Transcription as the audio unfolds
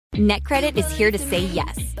NetCredit is here to say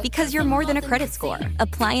yes, because you're more than a credit score.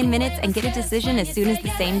 Apply in minutes and get a decision as soon as the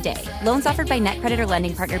same day. Loans offered by NetCredit or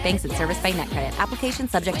lending partner banks and serviced by NetCredit. Application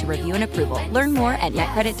subject to review and approval. Learn more at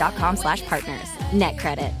netcredit.com/partners.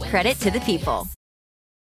 NetCredit. Credit to the people.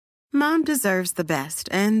 Mom deserves the best,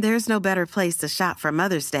 and there's no better place to shop for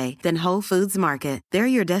Mother's Day than Whole Foods Market. They're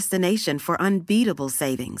your destination for unbeatable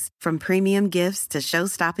savings, from premium gifts to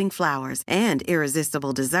show-stopping flowers and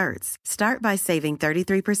irresistible desserts. Start by saving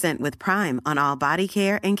 33% with Prime on all body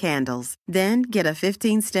care and candles. Then get a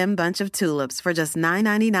 15-stem bunch of tulips for just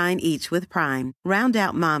 $9.99 each with Prime. Round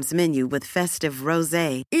out Mom's menu with festive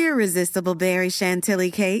rosé, irresistible berry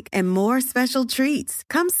chantilly cake, and more special treats.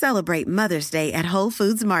 Come celebrate Mother's Day at Whole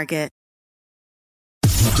Foods Market.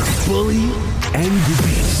 The Bully and the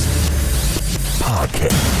Beast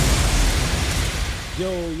podcast.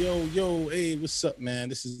 Yo, hey, what's up, man?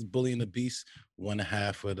 This is Bully and the Beast,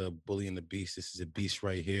 1/2 of the Bully and the Beast. This is a beast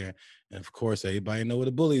right here. And of course, everybody know where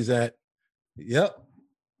the bully's at. Yep.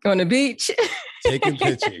 On the beach. Taking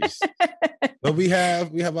pictures. But we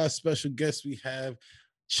have our special guest. We have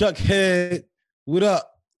Chuck Head. What up,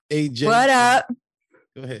 AJ? What up?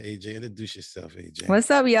 Go ahead, AJ. Introduce yourself, AJ.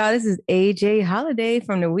 What's up, y'all? This is AJ Holiday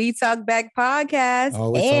from the We Talk Back podcast.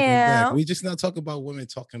 Oh, we're talking back. We just not talking about women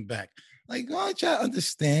talking back. Like, why don't y'all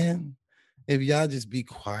understand? If y'all just be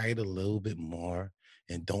quiet a little bit more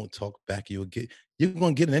and don't talk back, you're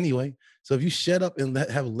gonna get it anyway. So if you shut up and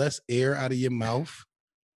have less air out of your mouth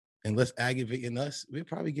and less aggravating us, we'll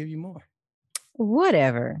probably give you more.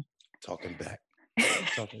 Whatever. Talking back.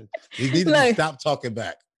 You need to stop talking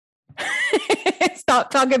back. Stop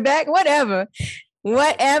talking back. Whatever.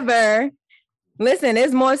 Listen,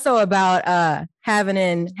 it's more so about having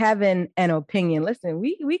an opinion. Listen,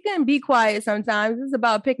 we can be quiet sometimes. It's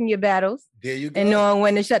about picking your battles. There you go. And knowing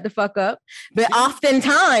when to shut the fuck up. But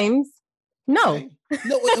oftentimes, no. Okay.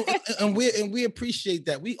 No, and we appreciate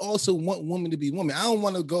that. We also want women to be women. I don't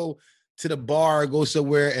want to go to the bar, go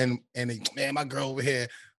somewhere and man, my girl over here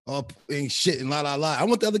up ain't shit and la. I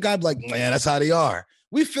want the other guy to be like, man, that's how they are.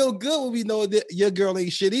 We feel good when we know that your girl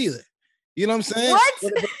ain't shit either. You know what I'm saying? What?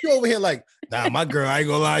 But you over here like, nah, my girl, I ain't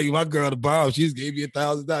gonna lie to you. My girl at the bar, she just gave me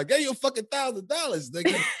 $1,000. Gave you a fucking $1,000,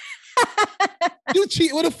 nigga. You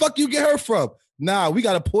cheat. Where the fuck you get her from? Nah, we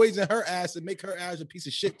gotta poison her ass and make her ass a piece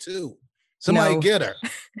of shit too. Somebody get her.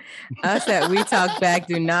 Us at We Talk Back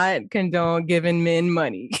do not condone giving men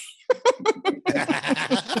money.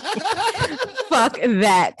 Fuck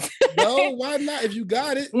that. No, why not? If you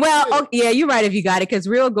got it. Well, yeah, you're right. If you got it, because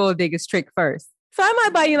real gold diggers trick first. So I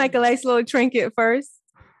might buy you like a nice little trinket first.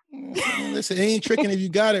 Listen, it ain't tricking if you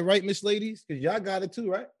got it, right, Miss Ladies? Because y'all got it too,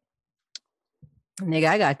 right? Nigga,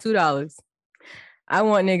 I got $2. I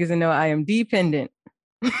want niggas to know I am dependent.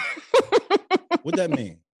 What that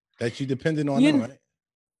mean? That you dependent on them, right?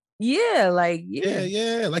 Yeah, like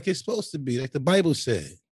like it's supposed to be, like the Bible said.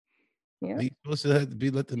 Yeah, you're supposed to have to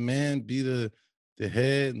be let the man be the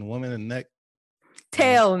head and the woman the neck.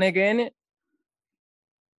 Tail, nigga, innit?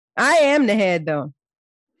 I am the head though.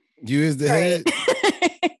 You is the head.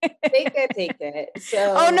 Take that.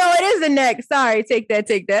 So oh no, it is the neck. Sorry, take that.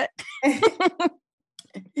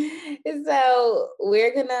 So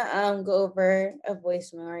we're gonna go over a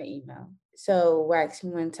voicemail or email. So Wax, you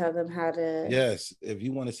want to tell them how to? Yes, if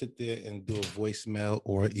you want to sit there and do a voicemail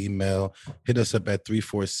or email, hit us up at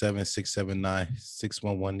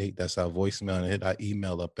 347-679-6118. That's our voicemail, and hit our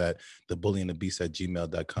email up at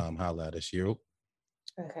thebullyandthebeast@gmail.com. Holla at us, you.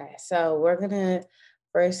 Okay, so we're gonna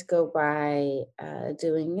first go by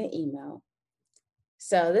doing the email.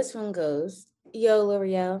 So this one goes, yo,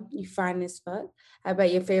 L'Oreal, you fine as fuck. I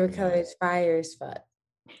bet your favorite color is fire as fuck.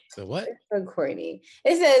 So what? It's so corny.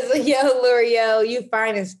 It says, yo, L'Oreal, you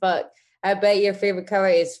fine as fuck. I bet your favorite color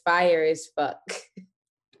is fire as fuck.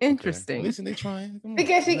 Interesting. Okay. Listen, they trying.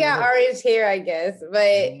 Because she got orange hair, I guess. But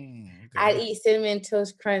okay. I'd eat Cinnamon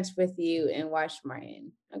Toast Crunch with you and watch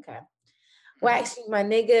Martin. Okay. Wax, my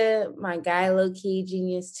nigga, my guy, low-key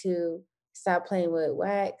genius too. Stop playing with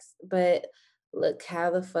Wax. But look,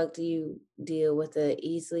 how the fuck do you deal with an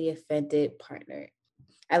easily offended partner?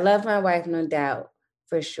 I love my wife, no doubt,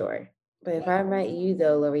 for sure. But if I met you,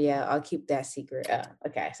 though, L'Oreal, I'll keep that secret.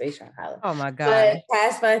 Okay, so you're trying to holler. Oh, my God. But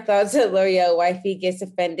past my thoughts to L'Oreal, wifey gets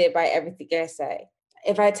offended by everything I say.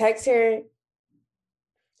 If I text her,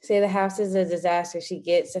 say the house is a disaster, she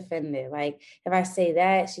gets offended. Like, if I say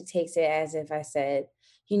that, she takes it as if I said,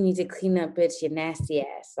 you need to clean up, bitch, you nasty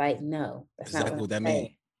ass. Like, no. That's exactly not what that means.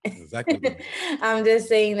 Exactly. I'm just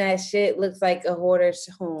saying that shit looks like a hoarder's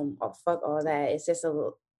home. Oh, fuck all that. It's just a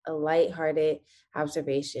lighthearted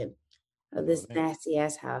observation. of this nasty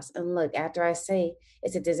ass house. And look, after I say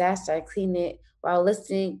it's a disaster, I clean it while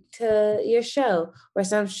listening to your show or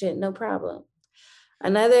some shit, no problem.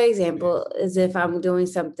 Another example is if I'm doing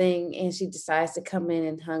something and she decides to come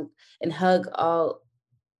in and hug all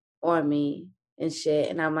on me and shit.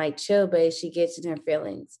 And I'm like, chill, babe. She gets in her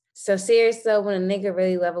feelings. So serious though, when a nigga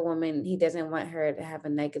really love a woman, he doesn't want her to have a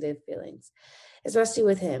negative feelings, especially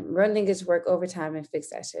with him. Real niggas work overtime and fix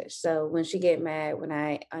that shit. So when she get mad, when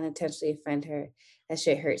I unintentionally offend her, that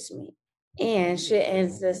shit hurts me. And shit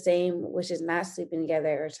ends the same, which is not sleeping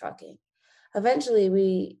together or talking. Eventually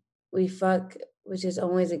we fuck, which is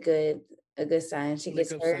always a good sign. She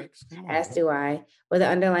gets hurt, as do I, but the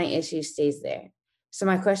underlying issue stays there. So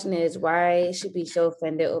my question is, why should be so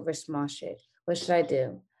offended over small shit? What should I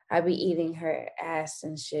do? I be eating her ass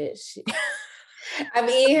and shit. I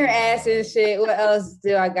be eating her ass and shit. What else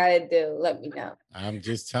do I gotta do? Let me know. I'm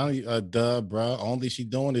just telling you, duh, bro. Only she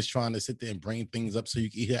doing is trying to sit there and bring things up so you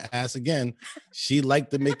can eat her ass again. She like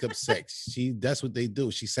the makeup sex. That's what they do.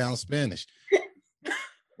 She sounds Spanish.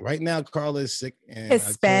 Right now, Carla is sick. And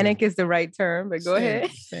Hispanic is the right term, but go ahead.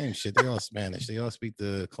 Same shit. They all Spanish. They all speak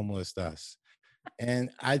the como estás. And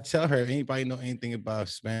I tell her, anybody know anything about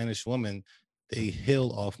Spanish women, they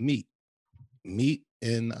heal off meat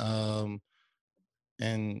and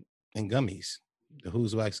gummies, the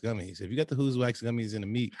Who's Wax gummies. If you got the Who's Wax gummies in the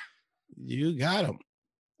meat, you got them.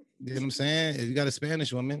 You know what I'm saying? If you got a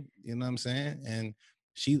Spanish woman, you know what I'm saying? And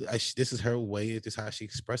this is her way. This is how she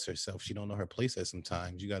expresses herself. She don't know her place at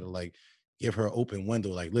sometimes. You got to like give her an open window.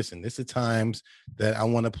 Like, listen, this is times that I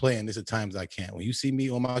want to play, and this is times I can't. When you see me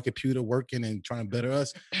on my computer working and trying to better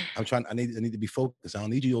us, I need to be focused. I don't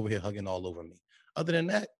need you over here hugging all over me. Other than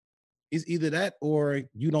that, it's either that or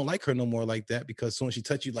you don't like her no more like that, because as soon as she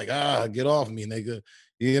touch you, like, get off me, nigga.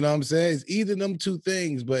 You know what I'm saying? It's either them two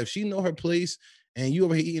things. But if she know her place and you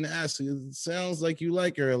over here eating ass, it sounds like you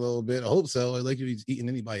like her a little bit. I hope so. I like you eating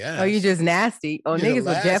anybody's ass. Oh, you just nasty. Oh, niggas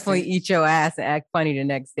will definitely eat your ass and act funny the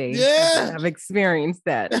next day. Yeah. I've experienced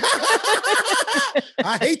that.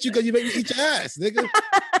 I hate you because you make me eat your ass, nigga.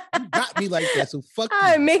 You got me like that, so fuck you.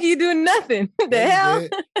 I make you do nothing. The hell?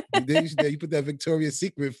 Then you put that Victoria's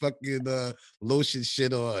Secret fucking lotion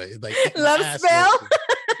shit on. It's like love spell.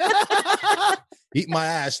 Eat my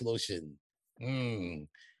ass lotion.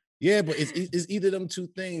 Yeah, but it's either them two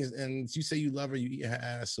things. And you say you love her, you eat her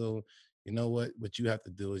ass. So you know what you have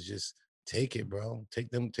to do is just take it, bro.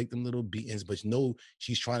 Take them little beatings, but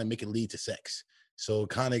she's trying to make it lead to sex. So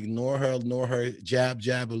kind of ignore her, jab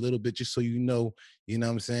a little bit, just so you know what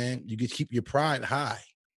I'm saying? You can keep your pride high.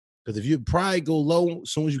 Because if your pride go low,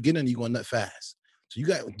 as soon as you get in, you're going to nut fast. So you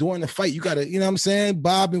got, during the fight, you got to, you know what I'm saying,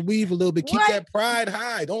 bob and weave a little bit. Keep that pride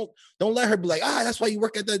high. Don't let her be like, that's why you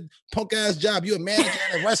work at that punk ass job. You're a manager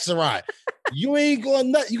at a restaurant. You ain't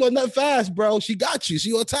going nut. You going nut fast, bro. She got you.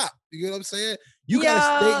 She on top. You know what I'm saying? You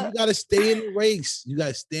gotta stay in the race. You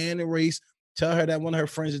gotta stay in the race. Tell her that one of her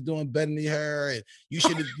friends is doing better than her, and you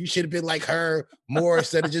should have been like her more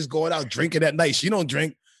instead of just going out drinking at night. She don't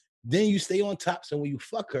drink. Then you stay on top. So when you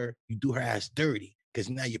fuck her, you do her ass dirty because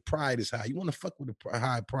now your pride is high. You want to fuck with a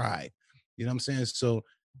high pride. You know what I'm saying? So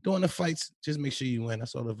during the fights, just make sure you win.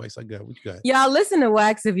 That's all the advice I got. What you got? Y'all listen to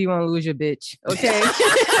Wax if you want to lose your bitch. Okay.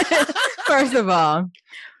 First of all,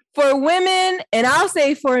 for women, and I'll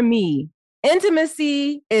say for me,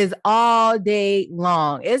 intimacy is all day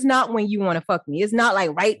long. It's not when you want to fuck me. It's not like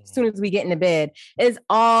right as soon as we get into bed. It's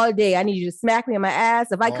all day. I need you to smack me on my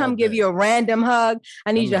ass. If I come give you a random hug,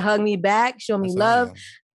 I need you to hug me back, show me love.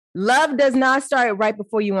 Love does not start right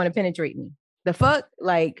before you want to penetrate me. The fuck?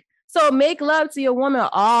 Like, so make love to your woman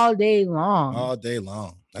all day long. All day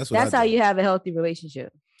long. That's how you have a healthy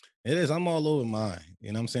relationship. It is. I'm all over mine.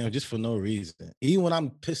 You know what I'm saying? Just for no reason. Even when I'm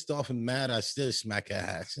pissed off and mad, I still smack her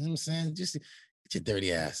ass. You know what I'm saying? Just get your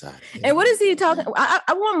dirty ass out of here. And what is he talking? I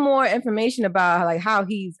want more information about like how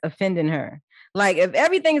he's offending her. Like if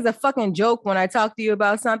everything is a fucking joke when I talk to you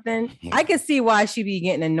about something, I can see why she be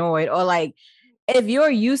getting annoyed. Or like if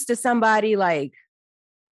you're used to somebody like,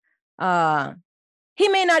 he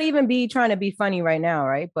may not even be trying to be funny right now,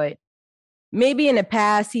 right? But maybe in the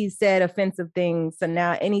past he said offensive things, so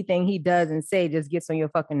now anything he does and say just gets on your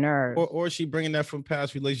fucking nerves. Or she bringing that from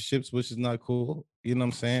past relationships, which is not cool. You know what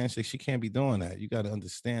I'm saying? She can't be doing that. You got to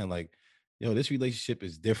understand, like, yo, this relationship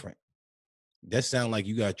is different. That sound like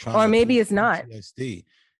you got trauma. Or maybe it's not. PTSD.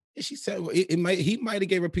 And she said he might have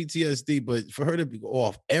gave her PTSD, but for her to be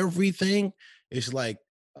off everything, it's like,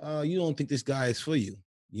 you don't think this guy is for you.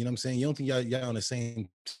 You know what I'm saying? You don't think y'all on the same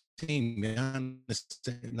team, man,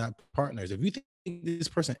 not partners. If you think this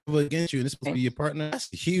person ever against you and this supposed to be your partner,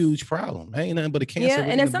 that's a huge problem. Ain't nothing but a cancer. Yeah,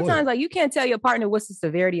 and then sometimes like you can't tell your partner what's the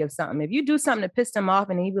severity of something. If you do something to piss them off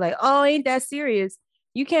and he be like, oh, ain't that serious?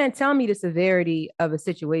 You can't tell me the severity of a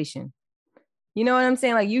situation. You know what I'm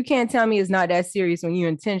saying? Like, you can't tell me it's not that serious when you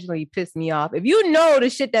intentionally piss me off. If you know the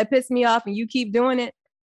shit that pissed me off and you keep doing it,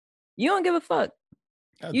 you don't give a fuck.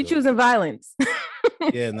 You choosing violence.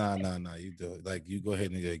 Yeah, nah. You do it. Like, you go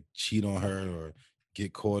ahead and like, cheat on her or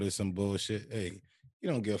get caught or some bullshit. Hey, you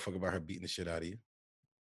don't give a fuck about her beating the shit out of you.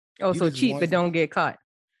 Oh, so cheat but don't get caught.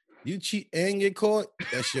 You cheat and get caught,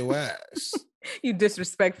 that's your ass. You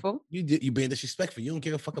disrespectful. You being disrespectful. You don't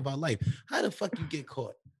give a fuck about life. How the fuck you get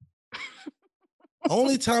caught?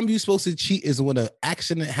 Only time you're supposed to cheat is when an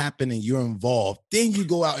accident happened and you're involved. Then you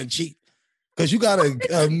go out and cheat because you got an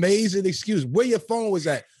amazing excuse. Where your phone was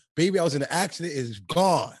at, baby? I was in an accident. It's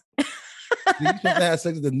gone. You supposed to have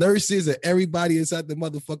sex with the nurses and everybody inside the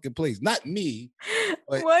motherfucking place. Not me,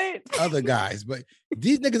 but what? Other guys. But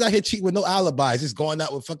these niggas out here cheating with no alibis, just going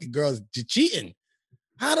out with fucking girls, just cheating.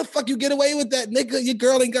 How the fuck you get away with that, nigga? Your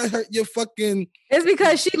girl ain't got her, your fucking... It's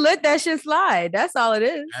because she let that shit slide. That's all it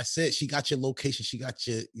is. That's it. She got your location. She got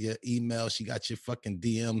your email. She got your fucking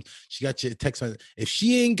DM. She got your text message. If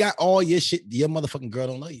she ain't got all your shit, your motherfucking girl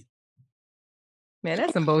don't love you. Man,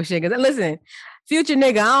 that's some bullshit. Because listen, future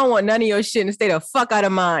nigga, I don't want none of your shit and stay the fuck out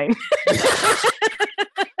of mine.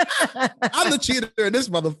 I'm the cheater in this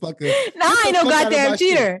motherfucker. No, I ain't no goddamn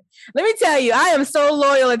cheater. Shit. Let me tell you, I am so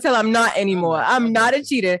loyal until I'm not anymore. I'm not a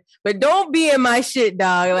cheater, but don't be in my shit,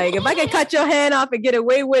 dog. Like, if I could cut your hand off and get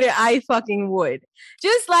away with it, I fucking would.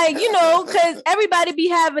 Just like, you know, because everybody be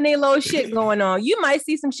having a little shit going on. You might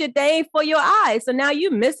see some shit that ain't for your eyes. So now you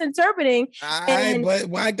misinterpreting. But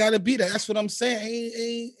why I gotta be that? That's what I'm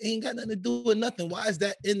saying. Ain't got nothing to do with nothing. Why is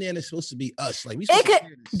that in there and it's supposed to be us? Like, we it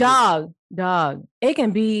could, dog. It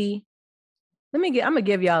can be. I'm gonna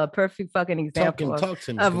give y'all a perfect fucking example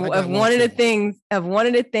of one of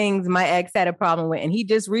the things my ex had a problem with, and he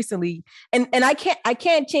just recently and I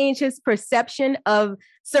can't change his perception of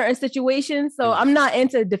certain situations, so I'm not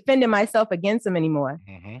into defending myself against him anymore.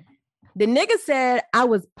 Mm-hmm. The nigga said I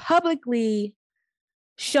was publicly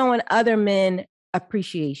showing other men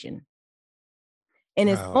appreciation, and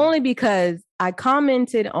it's only because I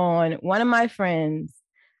commented on one of my friends'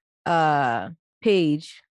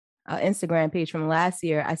 page. Instagram page from last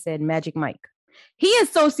year. I said Magic Mike. He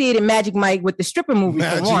associated Magic Mike with the stripper movie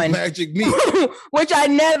for one, Magic Me, which I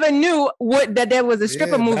never knew that there was a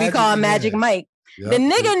stripper movie called Magic Mike. Yep. The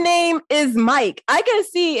nigga name is Mike. I can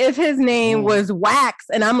see if his name was Wax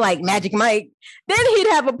and I'm like Magic Mike, then he'd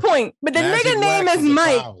have a point. But the Magic nigga name is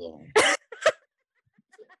Mike.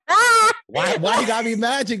 Why you gotta be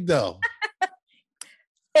Magic though?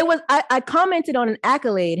 It was, I commented on an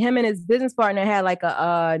accolade. Him and his business partner had like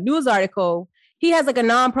a news article. He has like a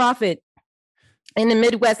nonprofit in the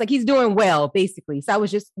Midwest. Like, he's doing well, basically. So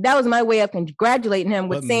that was my way of congratulating him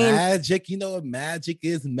with saying Magic, you know what Magic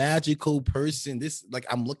is? Magical person. This, like,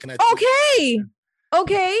 I'm looking at.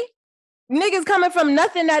 Okay. Niggas coming from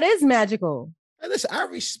nothing that is magical. Listen, I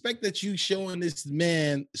respect that you showing this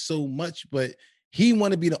man so much, but he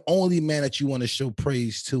want to be the only man that you want to show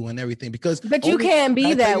praise to and everything, but you can't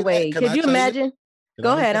be that way. Could you imagine?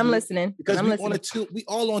 Go ahead, I'm listening. Because we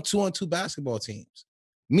all on 2-on-2 basketball teams.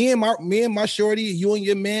 Me and my shorty, you and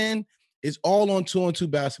your man is all on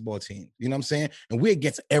 2-on-2 basketball teams. You know what I'm saying? And we're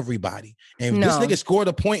against everybody. And if this nigga scored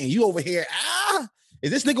a point and you over here,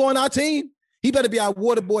 is this nigga on our team? He better be our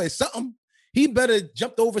water boy or something. He better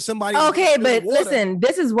jumped over somebody. Okay, but listen,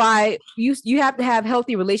 this is why you have to have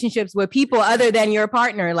healthy relationships with people other than your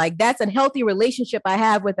partner. Like, that's a healthy relationship I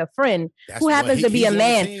have with a friend who happens to be a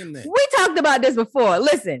man. We talked about this before.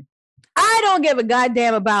 Listen, I don't give a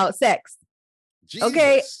goddamn about sex. Jesus.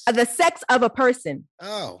 Okay, the sex of a person.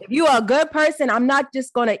 Oh, if you are a good person, I'm not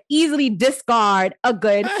just gonna easily discard a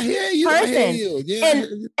good person. I hear you. Yeah.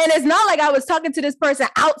 And it's not like I was talking to this person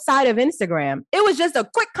outside of Instagram. It was just a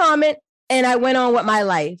quick comment. And I went on with my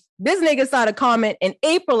life. This nigga saw the comment in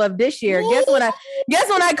April of this year. Guess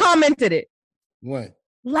when I commented it? What?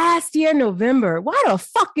 Last year, November. Why the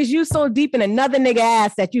fuck is you so deep in another nigga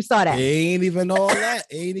ass that you saw that? Ain't even all that.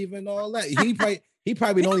 He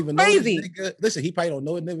probably don't even know this nigga. Listen, he probably don't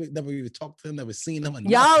know it. Never even talked to him. Never seen him.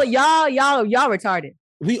 Y'all retarded.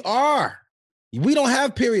 We are. We don't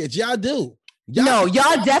have periods. Y'all do. Y'all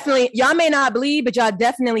definitely. Y'all may not bleed, but y'all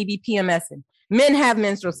definitely be PMSing. Men have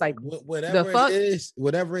menstrual cycles.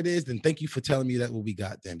 Whatever it is, then thank you for telling me that what we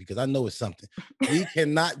got then, because I know it's something. We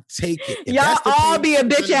cannot take it. Y'all all be a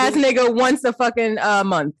bitch ass nigga once a fucking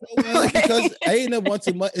month. Because ain't a once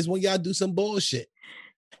a month is when y'all do some bullshit.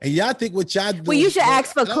 And y'all think what y'all do. Well, you should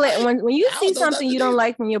ask for clarity. When you see something you don't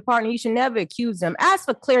like from your partner, you should never accuse them. Ask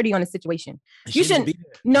for clarity on the situation. You shouldn't.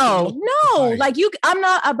 No. Like I'm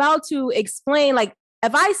not about to explain. Like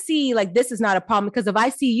if I see like this is not a problem, because if I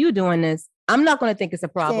see you doing this, I'm not going to think it's a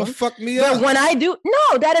problem. Fuck me up. But when I do,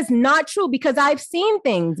 no, that is not true because I've seen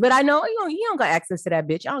things. But I know you don't got access to that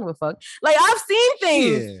bitch. I don't give a fuck. Like I've seen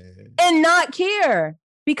things and not care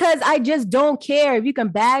because I just don't care. If you can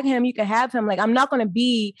bag him, you can have him. Like I'm not going to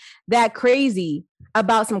be that crazy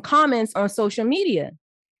about some comments on social media.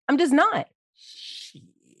 I'm just not.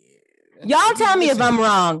 Y'all tell me if I'm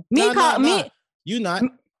wrong. Me. You not.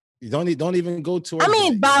 You don't even go to. I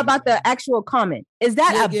mean, about the actual comment. Is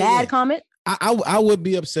that a bad comment? I would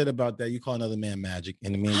be upset about that. You call another man magic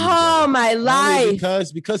and the man. Oh my life!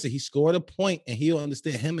 Because he scored a point and he'll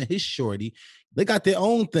understand him and his shorty. They got their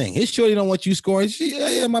own thing. His shorty don't want you scoring.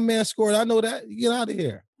 Yeah, my man scored. I know that. Get out of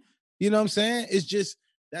here. You know what I'm saying? It's just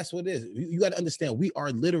that's what it is. You got to understand. We are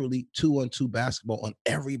literally 2-on-2 basketball on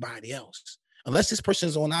everybody else. Unless this person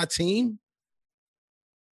is on our team.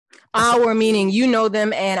 Our meaning you know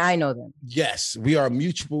them and I know them. Yes, we are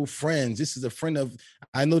mutual friends. This is a friend of,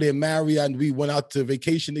 I know they're married and we went out to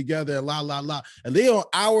vacation together and la. And they're on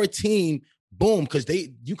our team, boom, because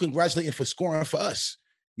you congratulate them for scoring for us.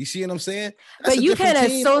 You see what I'm saying? But you can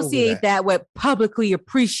associate that with publicly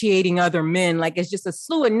appreciating other men. Like it's just a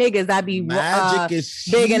slew of niggas that be Magic is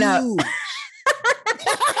bigging up.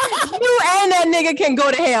 You and that nigga can go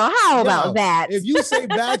to hell. How about that? If you say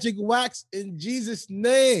Magic Wax in Jesus'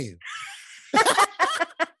 name.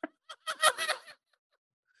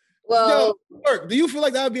 Well, Yo, do you feel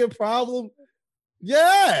like that would be a problem?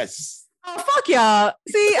 Yes. Oh, fuck y'all.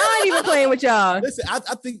 See, I ain't even playing with y'all. Listen,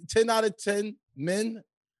 I think 10 out of 10 men,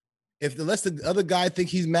 unless the other guy think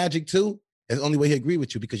he's magic too, it's the only way he agree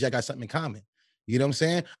with you because y'all got something in common. You know what I'm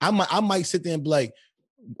saying? I might sit there and be like,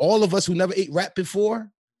 all of us who never ate rat before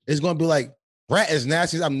is going to be like, rat is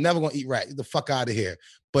nasty. I'm never going to eat rat. Get the fuck out of here.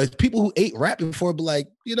 But people who ate rat before be like,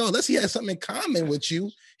 unless he has something in common with you,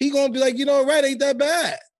 he going to be like, rat ain't that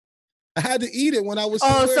bad. I had to eat it when I was.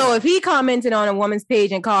 Oh, so if he commented on a woman's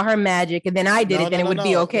page and called her magic and then I did then it would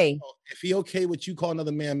be okay. If he okay with you call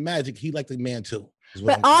another man magic, he like the man too.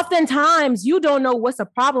 But oftentimes you don't know what's a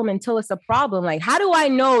problem until it's a problem. Like, how do I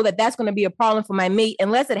know that that's going to be a problem for my mate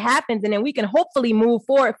unless it happens and then we can hopefully move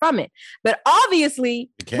forward from it? But obviously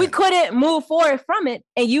we couldn't move forward from it.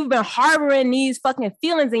 And you've been harboring these fucking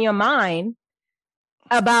feelings in your mind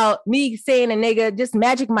about me saying a nigga, just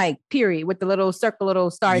Magic Mike, period, with the little circle, little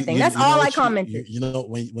star thing. That's all I commented.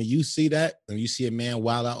 When you see that, when you see a man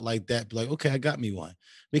wild out like that, be like, okay, I got me one.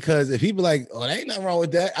 Because if he be like, oh, there ain't nothing wrong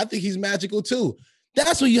with that. I think he's magical too.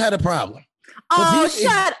 That's when you had a problem. Oh,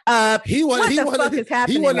 shut up. He wanted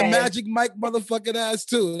a Magic Mike motherfucking ass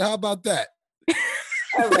too. And how about that?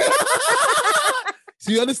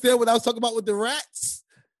 So you understand what I was talking about with the rats?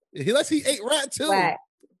 He ate rat too. Right.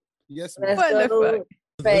 Yes, man.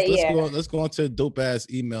 Let's go on to a dope ass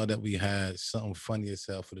email that we had. Something funny as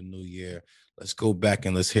hell for the new year. Let's go back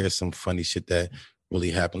and let's hear some funny shit that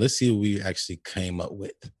really happened. Let's see what we actually came up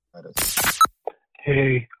with.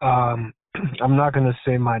 Hey, I'm not gonna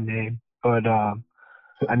say my name, but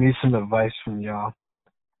I need some advice from y'all.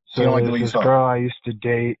 So there's this girl I used to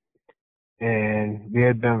date, and we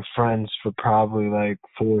had been friends for probably like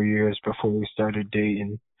 4 years before we started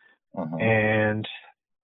dating. And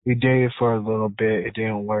we dated for a little bit. It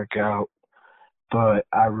didn't work out, but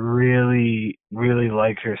I really, really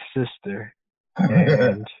like her sister.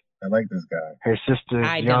 And I like this guy. Her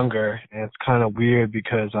sister's younger, and it's kind of weird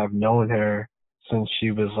because I've known her since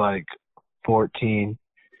she was like 14.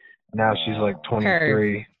 Now she's like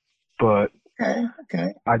 23. But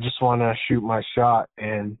okay. I just want to shoot my shot,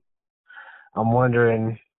 and I'm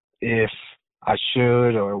wondering if I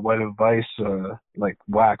should or what advice like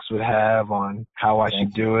Wax would have on how I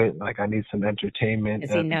should do it. Like I need some entertainment.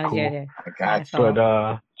 He knows cool. I got you.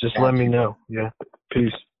 But just let me know. Yeah.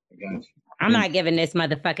 Peace. I got you. I'm not giving this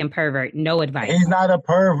motherfucking pervert no advice. He's not a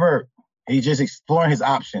pervert. He's just exploring his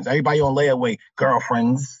options. Everybody on layaway,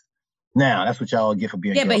 girlfriends. Now, that's what y'all get for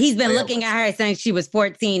being but he's been looking at her since she was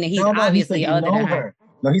 14, and he's obviously older than her.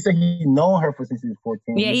 No, he said he's known her since he was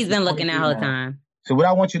 14. Yeah, he's been looking at her all the time. So what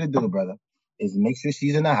I want you to do, brother, is make sure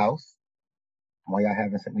she's in the house while you're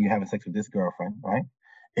having sex with this girlfriend, right?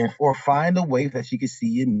 Or find a way that she can see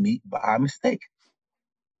you meet by mistake.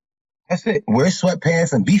 That's it. Wear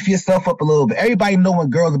sweatpants and beef yourself up a little bit. Everybody know when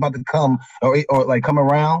girls about to come or like come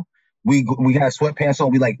around. We have sweatpants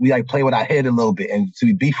on. We like play with our head a little bit, and so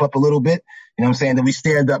we beef up a little bit. You know what I'm saying? Then we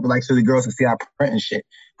stand up like so the girls can see our print and shit.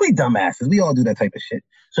 We dumbasses. We all do that type of shit.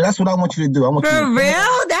 So that's what I want you to do. I want you to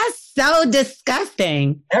real? That's so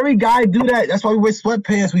disgusting. Every guy do that. That's why we wear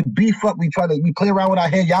sweatpants. We beef up. We play around with our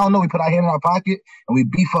head. Y'all know we put our hand in our pocket and we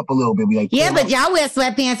beef up a little bit. We like, yeah, but y'all wear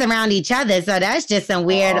sweatpants around each other, so that's just some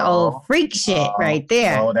weird old freak shit right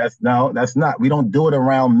there. No, that's not. We don't do it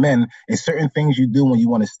around men. It's certain things you do when you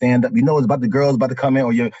want to stand up. You know, it's about the girls about to come in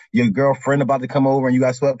or your girlfriend about to come over and you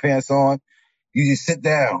got sweatpants on. You just sit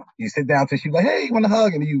down. You sit down till she's like, hey, you want a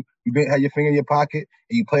hug? And you have your finger in your pocket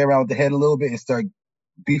and you play around with the head a little bit and start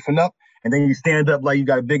beefing up. And then you stand up like you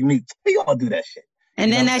got a big meat. We all do that shit.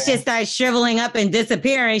 And then that shit starts shriveling up and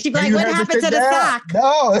disappearing. She'd be like, what happened to the sock?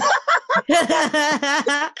 No.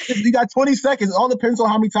 You got 20 seconds. It all depends on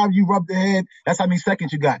how many times you rub the head. That's how many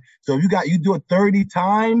seconds you got. So if you do it 30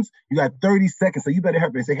 times, you got 30 seconds. So you better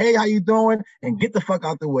hurry and say, hey, how you doing? And get the fuck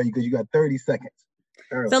out the way because you got 30 seconds.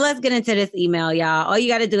 So let's get into this email, y'all. All you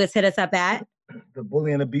got to do is hit us up at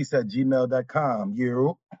thebullyandthebeast@gmail.com.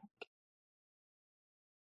 You.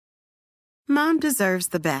 Mom deserves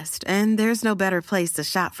the best, and there's no better place to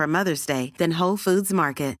shop for Mother's Day than Whole Foods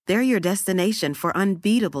Market. They're your destination for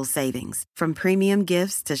unbeatable savings, from premium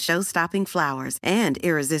gifts to show-stopping flowers and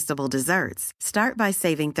irresistible desserts. Start by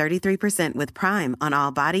saving 33% with Prime on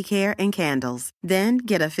all body care and candles. Then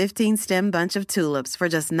get a 15-stem bunch of tulips for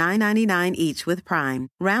just $9.99 each with Prime.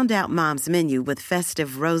 Round out Mom's menu with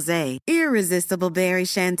festive rosé, irresistible berry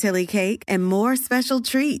chantilly cake, and more special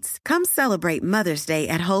treats. Come celebrate Mother's Day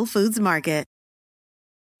at Whole Foods Market.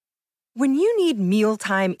 When you need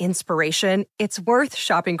mealtime inspiration, it's worth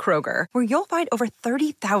shopping Kroger, where you'll find over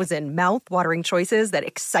 30,000 mouth-watering choices that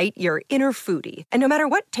excite your inner foodie. And no matter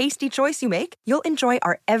what tasty choice you make, you'll enjoy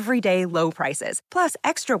our everyday low prices, plus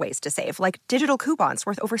extra ways to save, like digital coupons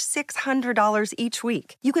worth over $600 each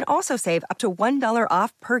week. You can also save up to $1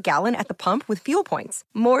 off per gallon at the pump with fuel points.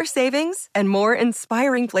 More savings and more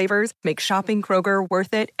inspiring flavors make shopping Kroger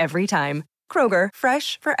worth it every time. Kroger,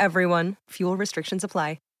 fresh for everyone. Fuel restrictions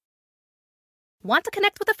apply. Want to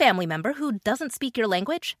connect with a family member who doesn't speak your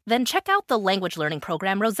language? Then check out the language learning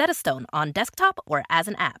program Rosetta Stone on desktop or as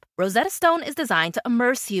an app. Rosetta Stone is designed to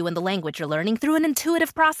immerse you in the language you're learning through an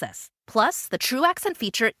intuitive process. Plus, the True Accent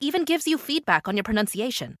feature even gives you feedback on your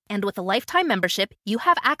pronunciation. And with a lifetime membership, you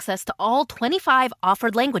have access to all 25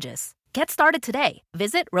 offered languages. Get started today.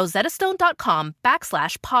 Visit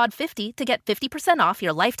rosettastone.com/pod50 to get 50% off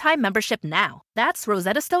your lifetime membership now. That's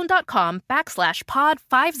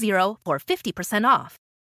rosettastone.com/pod50 for 50% off.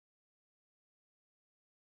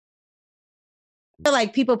 I feel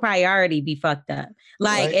like people priority be fucked up.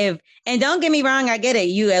 Like and don't get me wrong, I get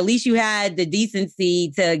it. At least you had the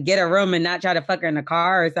decency to get a room and not try to fuck her in the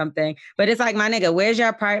car or something. But it's like, my nigga, where's your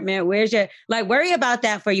apartment? Worry about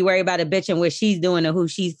that before you worry about a bitch and what she's doing or who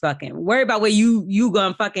she's fucking. Worry about where you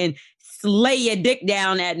gonna fucking slay your dick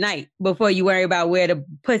down at night before you worry about where the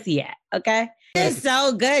pussy at, okay? It's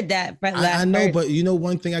so good that I know, but you know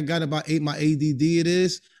one thing I got about my ADD, it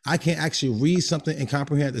is I can't actually read something and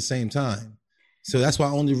comprehend at the same time. So that's why I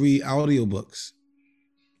only read audiobooks.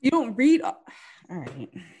 You don't read? All right.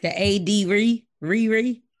 The AD re?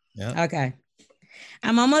 Yeah. Okay.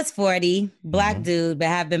 I'm almost 40, Black dude, but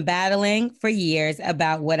have been battling for years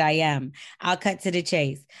about what I am. I'll cut to the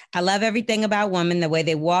chase. I love everything about women, the way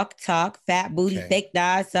they walk, talk, fat booty, thick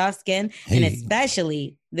thighs, soft skin, and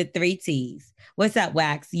especially the 3 T's. What's up,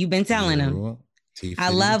 Wax? You've been telling them. I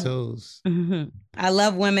love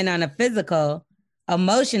women on a physical,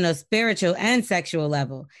 emotional, spiritual, and sexual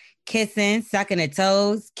level. Kissing, sucking her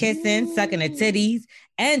toes, sucking her titties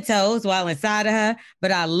and toes while inside of her.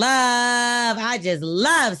 But I just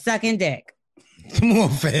love sucking dick. Come on,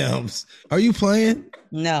 fams. Are you playing?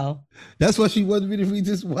 No. That's why she wanted me to read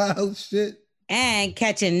this wild shit. And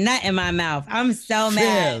catching nut in my mouth. I'm so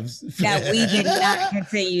mad that we did not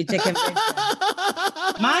continue to convince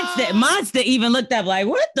her. Monster even looked up like,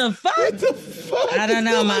 what the fuck? I don't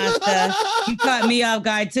know, Monster. You caught me off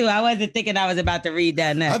guard too. I wasn't thinking I was about to read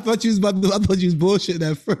that next. I thought you was bullshitting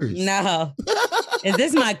at first. No. Is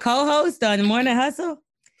this my co-host on Morning Hustle?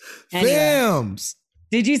 Anyway. Fams.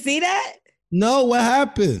 Did you see that? No, what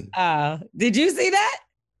happened? Did you see that?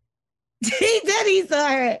 He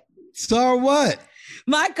saw it. Saw what?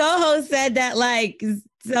 My co-host said that like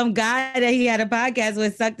some guy that he had a podcast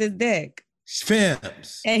with sucked his dick.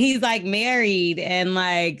 Fams. And he's like married and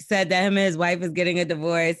like said that him and his wife is getting a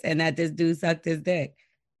divorce and that this dude sucked his dick.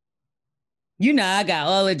 You know, I got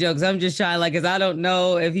all the jokes. I'm just trying because I don't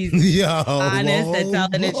know if he's honest and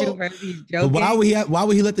telling the truth or if he's joking. But why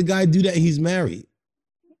would he let the guy do that? He's married.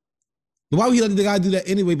 Why would he let the guy do that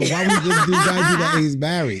anyway? But why would he let the guy do that? He's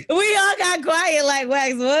married. We all got quiet like,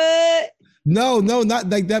 Wax, what? No, not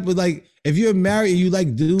like that. But like, if you're married and you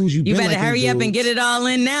like dudes, you better like hurry up and get it all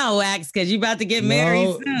in now, Wax, because you about to get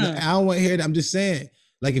married soon. I don't want to hear that. I'm just saying,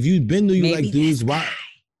 like, if you've been to you like dudes, why?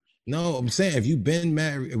 No, I'm saying if you've been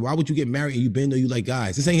married, why would you get married and you've been to you like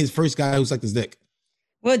guys? This ain't his first guy who sucked his dick.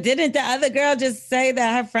 Well, didn't the other girl just say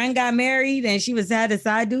that her friend got married and she had a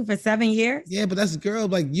side dude for 7 years? Yeah, but that's a girl.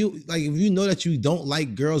 Like if you know that you don't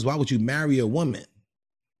like girls, why would you marry a woman?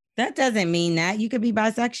 That doesn't mean that. You could be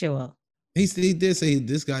bisexual. He did say,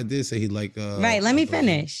 this guy did say he like. Right, let me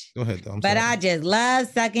finish. Go ahead, though. But I just love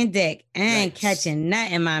sucking dick and catching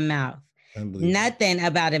nut in my mouth. Nothing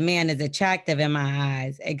about a man is attractive in my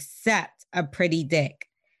eyes except a pretty dick.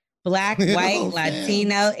 Black, white,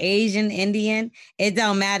 Latino, Asian, Indian. It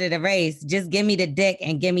don't matter the race. Just give me the dick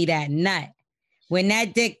and give me that nut. When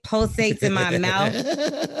that dick pulsates in my mouth,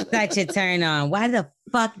 such a turn on. Why the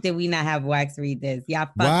fuck did we not have Wax read this? Y'all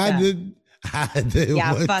fucked up.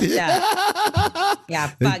 Y'all fucked up. Y'all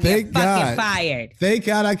fucking fired. Thank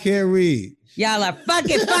God I can't read. Y'all are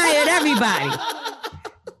fucking fired, everybody.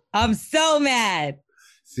 I'm so mad.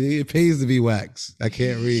 See, it pays to be Wax. I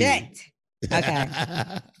can't read. Shit. Okay.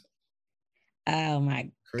 Oh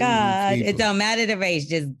my God. People. It don't matter the race.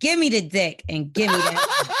 Just give me the dick and give me that.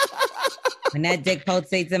 When that dick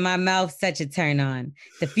pulsates in my mouth, such a turn on.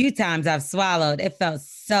 The few times I've swallowed, it felt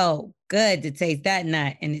so good to taste that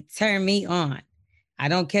nut and it turned me on. I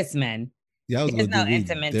don't kiss men. There's no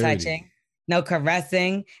intimate touching, no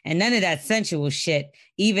caressing, and none of that sensual shit,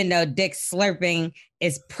 even though dick slurping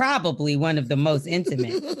is probably one of the most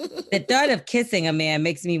intimate. The thought of kissing a man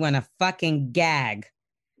makes me want to fucking gag.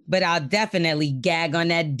 But I'll definitely gag on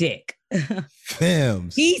that dick.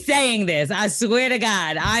 Fams. He's saying this. I swear to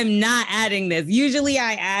God, I'm not adding this. Usually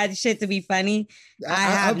I add shit to be funny. I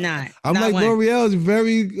have not. I'm not like L'Oreal's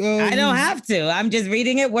very... I don't have to. I'm just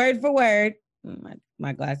reading it word for word.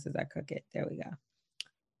 My glasses are crooked. There we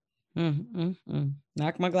go.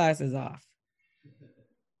 Knock my glasses off.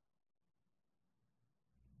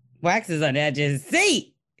 Wax is on the edge of his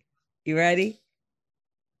seat. You ready?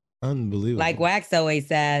 Unbelievable. Like Wax always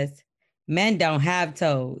says, men don't have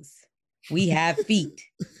toes. We have feet.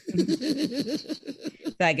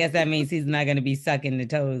 So I guess that means he's not going to be sucking the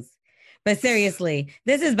toes. But seriously,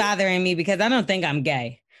 this is bothering me because I don't think I'm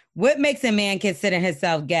gay. What makes a man consider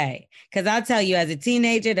himself gay? Because I'll tell you, as a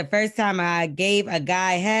teenager, the first time I gave a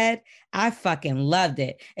guy head, I fucking loved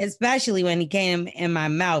it, especially when he came in my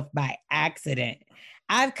mouth by accident.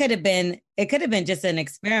 It could have been just an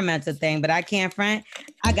experimental thing, but I can't front.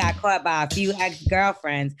 I got caught by a few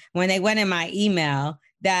ex-girlfriends when they went in my email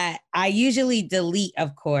that I usually delete,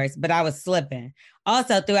 of course, but I was slipping.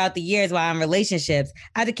 Also, throughout the years while in relationships,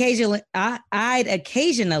 I'd occasionally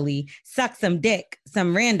suck some dick,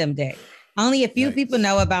 some random dick. Only a few people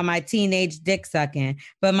know about my teenage dick sucking,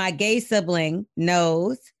 but my gay sibling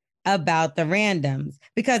knows about the randoms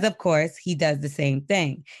because, of course, he does the same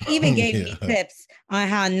thing. Even gave me tips on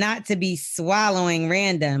how not to be swallowing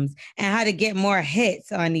randoms and how to get more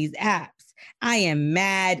hits on these apps. I am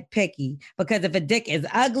mad picky because if a dick is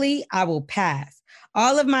ugly, I will pass.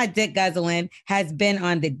 All of my dick guzzling has been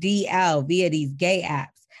on the DL via these gay apps.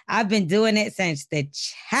 I've been doing it since the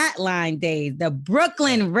chat line days, the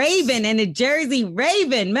Brooklyn Raven and the Jersey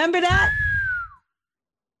Raven. Remember that?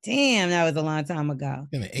 Damn, that was a long time ago.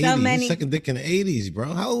 In the 80s, second dick in the 80s,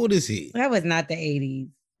 bro. How old is he? That was not the 80s.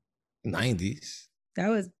 90s. That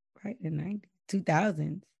was right in the 90s,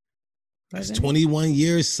 2000s. That's 21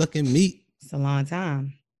 years sucking meat. It's a long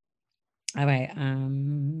time. All right.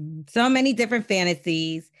 So many different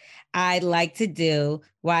fantasies I'd like to do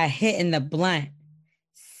while hitting the blunt.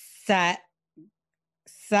 Suck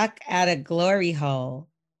at a glory hole.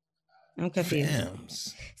 I'm confused.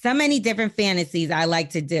 Fams. So many different fantasies I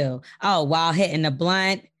like to do. Oh, while hitting the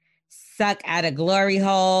blunt, suck at a glory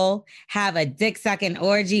hole, have a dick sucking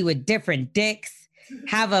orgy with different dicks,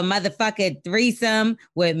 have a motherfucking threesome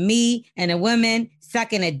with me and a woman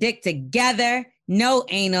sucking a dick together, no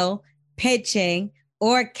anal, pitching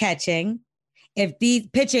or catching. If these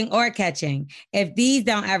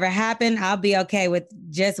don't ever happen, I'll be okay with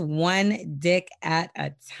just one dick at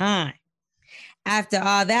a time. After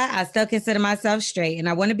all that, I still consider myself straight and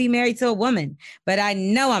I want to be married to a woman, but I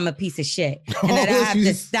know I'm a piece of shit and that I have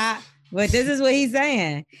to stop. But this is what he's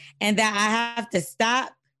saying. And that I have to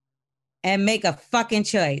stop and make a fucking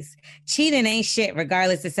choice. Cheating ain't shit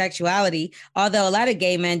regardless of sexuality, although a lot of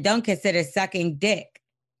gay men don't consider sucking dick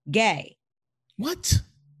gay. What?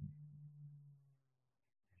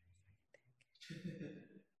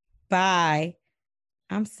 Bye.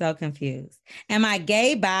 I'm so confused. Am I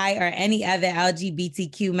gay, bi, or any other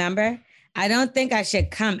LGBTQ member? I don't think I should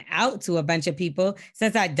come out to a bunch of people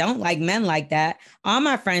since I don't like men like that. All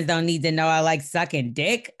my friends don't need to know I like sucking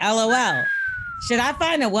dick. LOL. Should I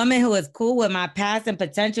find a woman who is cool with my past and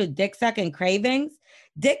potential dick sucking cravings?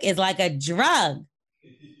 Dick is like a drug.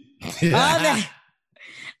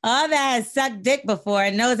 All that has sucked dick before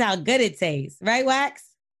and knows how good it tastes. Right, Wax?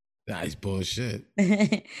 Nice bullshit.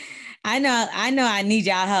 I know I need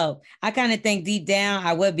y'all help. I kind of think deep down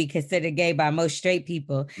I would be considered gay by most straight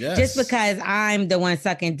people. Yes. Just because I'm the one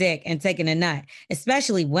sucking dick and taking a nut,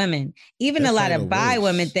 especially women. Even a lot of bi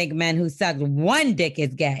women think men who suck one dick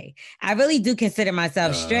is gay. I really do consider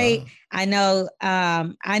myself straight. I know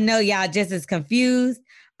y'all just as confused.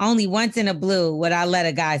 Only once in a blue would I let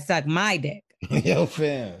a guy suck my dick. Yo,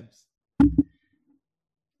 fam.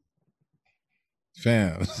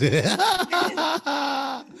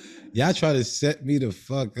 Y'all try to set me the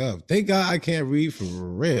fuck up. Thank God I can't read for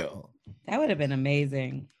real. That would have been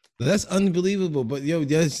amazing. That's unbelievable. But yo,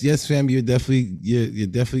 yes, fam, you're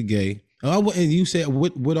definitely gay. And you say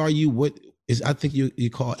what are you? What is? I think you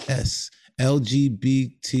call S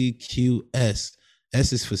LGBTQS.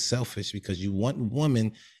 S is for selfish because you want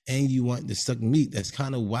woman and you want to suck meat. That's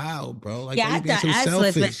kind of wild, bro. Like, yeah, I thought S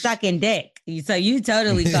was for sucking dick. So you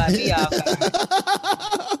totally caught me off.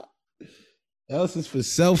 S is for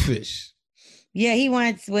selfish. Yeah, he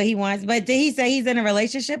wants what he wants. But did he say he's in a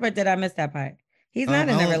relationship or did I miss that part? He's not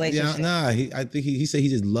in a relationship. Yeah, I think he said he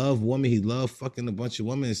just loved women. He loved fucking a bunch of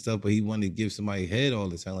women and stuff, but he wanted to give somebody head all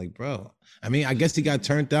the time. Like, bro. I mean, I guess he got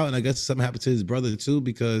turned out, and I guess something happened to his brother too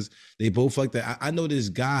because they both like that. I know this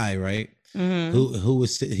guy, right? Mm-hmm. Who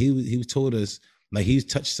was he told us like he's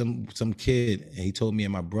touched some kid, and he told me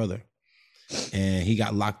and my brother, and he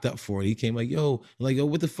got locked up for it. He came like, yo,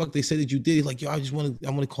 what the fuck they said that you did? He's like, yo, I want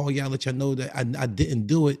to call y'all, let y'all know that I didn't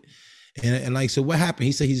do it, and like, so what happened?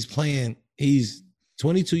 He said he's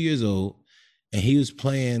 22 years old, and he was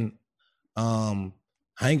playing hide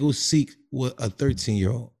and go seek with a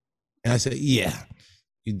 13-year-old. And I said, yeah,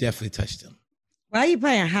 you definitely touched him. Why are you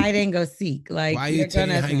playing hide and go seek? Like, why are you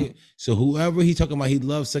taking so whoever he talking about, he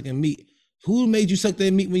loves sucking meat. Who made you suck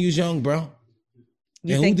that meat when you was young, bro?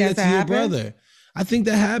 You think who did that to your brother? I think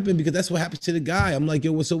that happened because that's what happened to the guy. I'm like,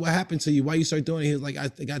 yo, so what happened to you? Why you start doing it? He was like, I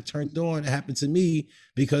got turned on. It happened to me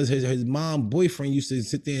because his mom boyfriend used to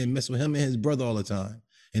sit there and mess with him and his brother all the time.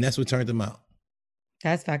 And that's what turned him out.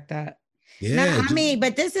 That's fucked up. Yeah. No, I mean,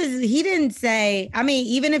 but he didn't say, I mean,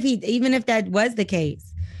 even if that was the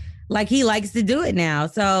case, like he likes to do it now.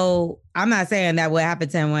 So I'm not saying that would happen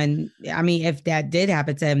to him if that did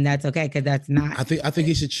happen to him, that's okay. Cause that's not. I think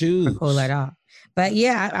he should choose. Cool at all. But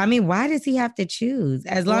yeah, I mean, why does he have to choose?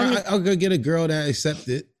 As long as I'll go get a girl that accepts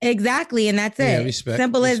it. Exactly. And that's it. Yeah, respect.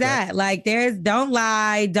 Simple as that. Like don't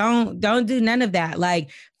lie. Don't do none of that.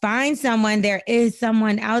 Like find someone. There is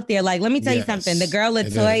someone out there. Like, let me tell you something. The girl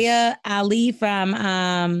LaToya Ali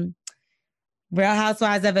from Real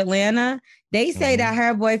Housewives of Atlanta, they say that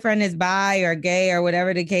her boyfriend is bi or gay or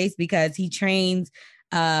whatever the case because he trains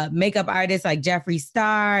makeup artists like Jeffree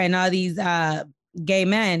Star and all these gay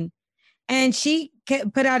men. And she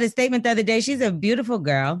put out a statement the other day. She's a beautiful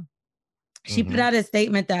girl. She put out a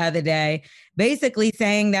statement the other day, basically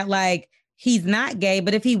saying that like, he's not gay,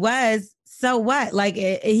 but if he was, so what? Like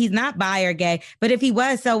he's not bi or gay, but if he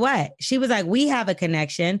was, so what? She was like, we have a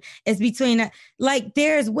connection. It's between like,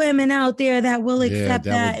 there's women out there that will accept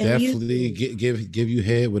that. Would definitely give you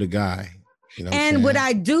head with a guy. You know and what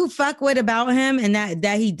I do fuck with about him and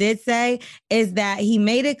that he did say is that he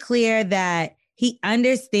made it clear that he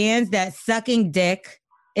understands that sucking dick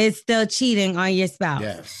is still cheating on your spouse.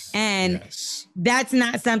 Yes. And that's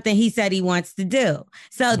not something he said he wants to do.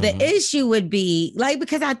 So the issue would be like,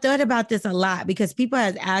 because I thought about this a lot because people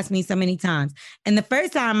have asked me so many times. And the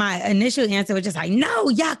first time my initial answer was just like, no,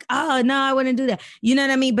 yuck. Oh, no, I wouldn't do that. You know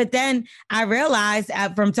what I mean? But then I realized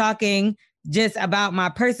from talking just about my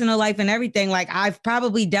personal life and everything, like I've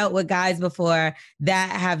probably dealt with guys before that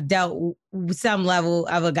have dealt with some level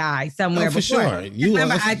of a guy somewhere before. Sure.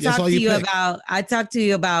 Remember, I talked to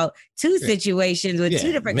you about two situations with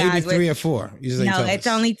two different guys. Maybe 3 or 4. No, it's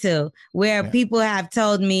only 2 where people have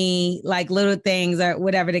told me like little things or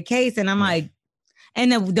whatever the case. And I'm like,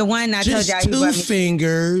 and the one I told you. 2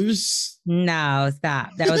 fingers. No,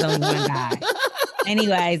 stop. That was only one guy.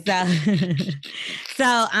 Anyway,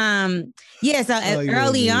 so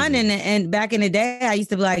early on and back in the day, I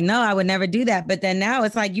used to be like, no, I would never do that. But then now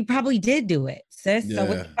it's like, you probably did do it, sis. Yeah. So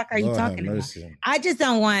what the fuck are you talking about? I just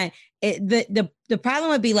don't want it. The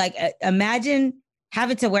problem would be like, imagine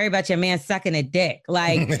having to worry about your man sucking a dick.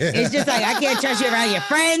 Like, it's just like, I can't trust you around your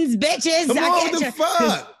friends, bitches. Come on, what the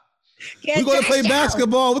fuck? We're going to play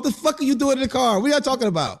basketball. What the fuck are you doing in the car? What are y'all talking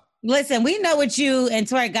about? Listen, we know what you and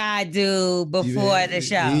Twerk God do before the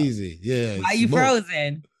show. Easy, yeah. Are you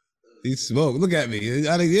frozen? He smoked. Look at me.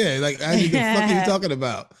 Yeah, like what the fuck are you talking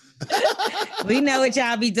about? We know what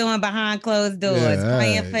y'all be doing behind closed doors,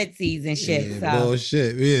 playing footsies and shit. Yeah, so.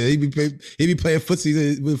 Bullshit. Yeah, he be playing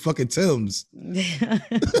footsies with fucking Timbs.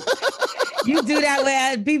 You do that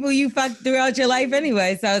with people you fuck throughout your life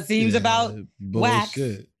anyway, so it seems about whack.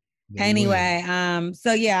 Anyway,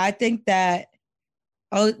 so yeah, I think that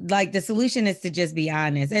like the solution is to just be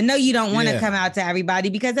honest. And no, you don't want to come out to everybody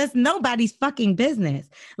because that's nobody's fucking business.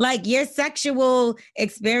 Like your sexual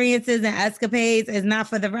experiences and escapades is not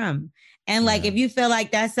for the room. And like, if you feel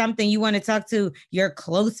like that's something you want to talk to your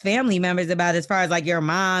close family members about, as far as like your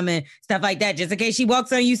mom and stuff like that, just in case she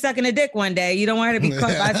walks on you sucking a dick one day, you don't want her to be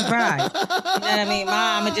caught by surprise. You know what I mean?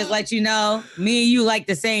 Mom, and just let you know, me and you like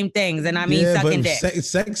the same things. And I mean, sucking dick.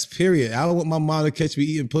 Sex, period. I don't want my mom to catch me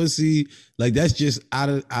eating pussy. Like that's just out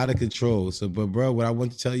of control. So, but bro, what I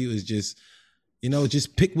want to tell you is just,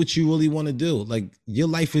 just pick what you really want to do. Like your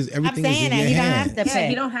life is everything. I'm saying is in that your you hand. don't have to pick.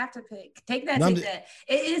 You don't have to pick. Take that.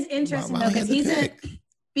 It is interesting though, because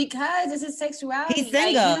because it's his sexuality. He's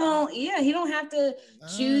single. Like, he don't have to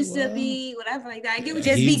choose to be whatever like that. I get what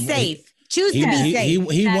just be safe. Choose to be safe.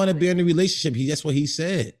 He want to be in a relationship. That's what he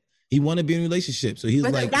said. He want to be in a relationship. So he's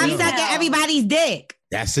like, I'm sucking everybody's dick.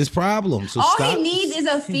 That's his problem. So all he needs is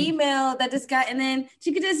a female that just got, and then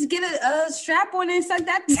she could just get a strap on and suck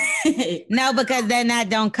that dick. No, because then that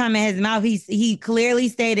don't come in his mouth. He clearly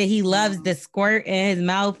stated he loves the squirt in his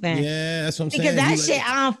mouth. And yeah, that's what I'm saying. Because that shit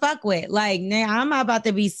I don't fuck with. Like, I'm about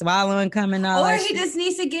to be swallowing coming out. Or he just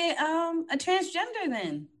needs to get a transgender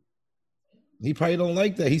then. He probably don't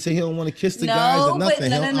like that. He said he don't want to kiss the guys or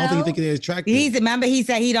nothing. I don't think they're attractive. Remember he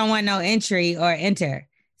said he don't want no entry or enter.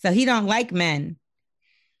 So he don't like men.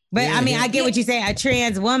 But I mean, I get what you're saying, a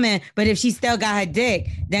trans woman, but if she still got her dick,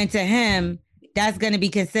 then to him, that's going to be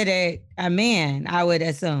considered a man, I would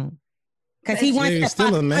assume. Because he wants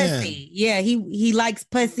to fuck pussy. Yeah, he likes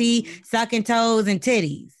pussy, sucking toes, and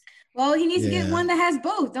titties. Well, he needs to get one that has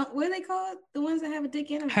both. What are they called? The ones that have a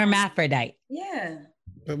dick in them? Hermaphrodite. Yeah.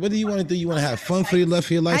 But what do you want to do? You want to have fun for the rest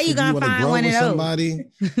of your life? How you gonna find one of those? Somebody?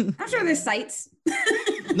 I'm sure there's sites.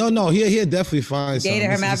 No, he'll definitely find something.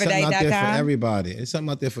 Hermaphrodite.com. It's something out there for everybody. It's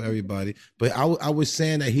something out there for everybody. But I was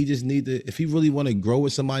saying that he just need to, if he really want to grow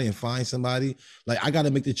with somebody and find somebody, like I got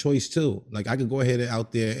to make the choice too. Like I could go ahead and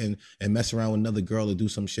out there and mess around with another girl or do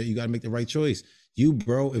some shit. You got to make the right choice. You,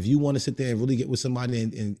 bro, if you want to sit there and really get with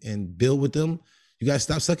somebody and build with them, you gotta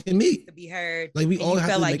stop sucking meat. To be heard. Like we all have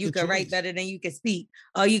to feel like make you can write better than you can speak.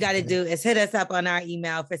 All you got to do is hit us up on our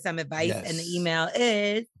email for some advice. Yes. And the email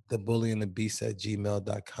is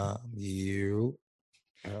thebullyandthebeast@gmail.com. You.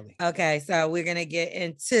 Okay, so we're gonna get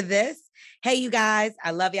into this. Hey, you guys,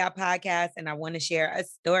 I love y'all podcast, and I want to share a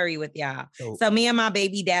story with y'all. So me and my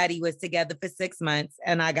baby daddy was together for 6 months,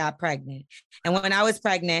 and I got pregnant. And when I was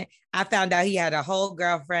pregnant, I found out he had a whole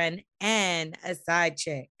girlfriend and a side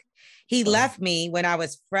chick. He left me when I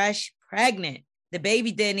was fresh pregnant. The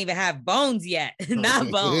baby didn't even have bones yet.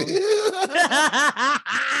 Not bones.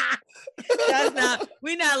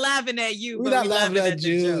 We're not laughing at you. We're not laughing at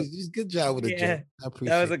you. Good job with the joke. I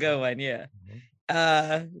appreciate that. Was a good one, yeah.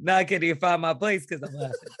 Now I can't even find my place because I'm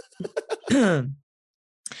laughing.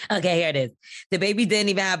 Okay, here it is. The baby didn't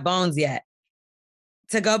even have bones yet.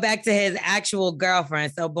 To go back to his actual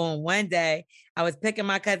girlfriend. So boom, one day I was picking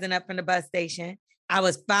my cousin up from the bus station. I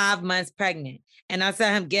was 5 months pregnant, and I saw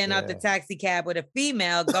him getting out the taxi cab with a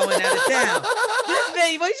female going out of town. This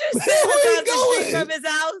thing, was you sitting across the street from his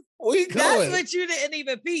house? Where you going? That's what you didn't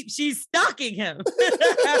even peep. She's stalking him.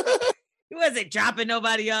 He wasn't dropping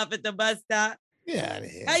nobody off at the bus stop. Yeah, out of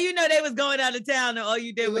here. How you know they was going out of town and all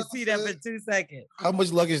you did was see them for 2 seconds? How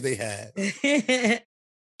much luggage they had?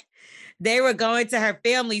 They were going to her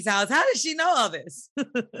family's house. How did she know all this?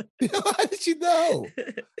 How did she know?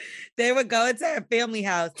 They were going to her family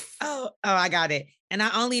house. Oh, I got it. And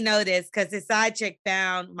I only know this because his side chick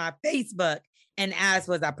found my Facebook and asked,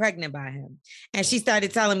 was I pregnant by him? And she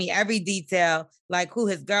started telling me every detail, like who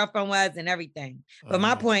his girlfriend was and everything. But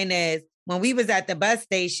my point is, when we was at the bus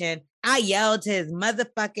station, I yelled his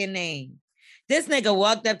motherfucking name. This nigga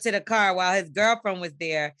walked up to the car while his girlfriend was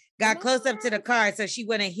there, got close up to the car so she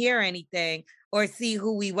wouldn't hear anything or see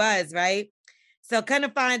who he was, right? So kind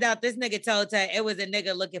of find out this nigga told her it was a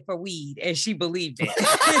nigga looking for weed, and she believed it.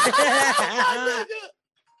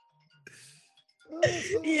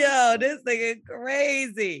 Yo, this nigga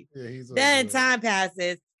crazy. Yeah, then time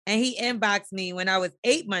passes, and he inboxed me when I was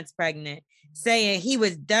 8 months pregnant, saying he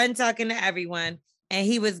was done talking to everyone, and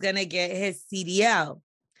he was going to get his CDL.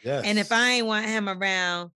 Yes. And if I ain't want him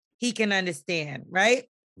around, he can understand, right?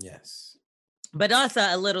 Yes. But also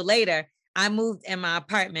a little later, I moved in my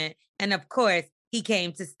apartment. And of course, he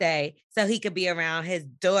came to stay so he could be around his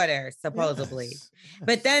daughter, supposedly. Yes.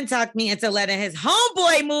 But then talked me into letting his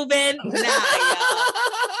homeboy move in. Nah, y'all.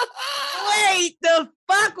 Wait, the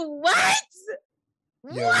fuck? What?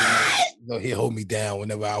 Yo, no, he'll hold me down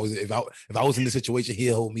whenever I was. If I was in the situation,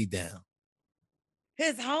 he'll hold me down.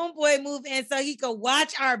 His homeboy moved in so he could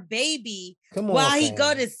watch our baby while he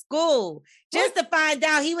go to school. Just to find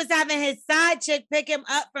out he was having his side chick pick him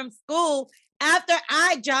up from school after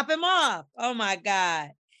I drop him off. Oh my God.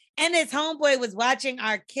 And his homeboy was watching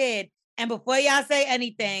our kid. And before y'all say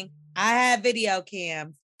anything, I had video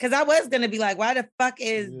cams. Because I was going to be like, why the fuck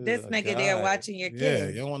is this nigga there watching your kids? Yeah,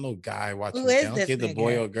 you don't want no guy watching. Who is this nigga? The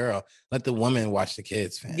boy or girl. Let the woman watch the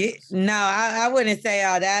kids, fam. Yeah, no, I wouldn't say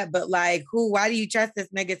all that. But like, why do you trust this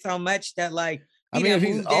nigga so much that like, I mean, if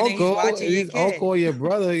he's uncle, your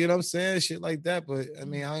brother, you know what I'm saying? Shit like that. But I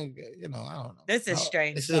mean, I don't know. This is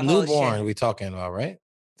strange. This is a newborn we talking about, right?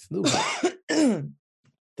 It's newborn.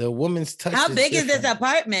 The woman's touch. How big is this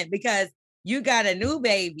apartment? Because you got a new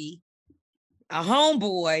baby, a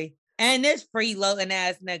homeboy, and this freeloading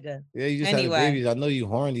ass nigga. Yeah, you just had a baby. I know you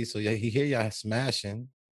horny, so he hear y'all smashing.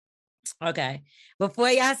 Okay. Before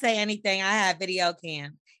y'all say anything, I have video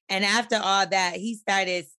cam. And after all that, he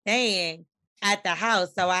started staying at the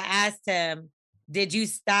house. So I asked him, did you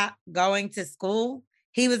stop going to school?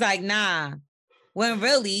 He was like, nah. When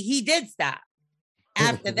really, he did stop.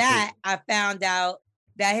 After that, I found out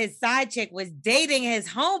that his side chick was dating his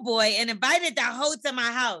homeboy and invited the hoe to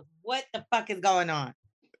my house. What the fuck is going on?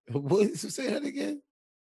 What? Say that again.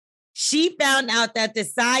 She found out that the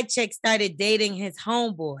side chick started dating his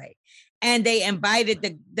homeboy and they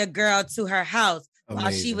invited the girl to her house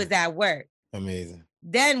while she was at work. Amazing.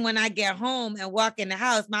 Then when I get home and walk in the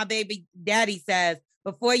house, my baby daddy says,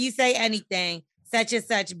 before you say anything, such and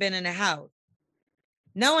such been in the house.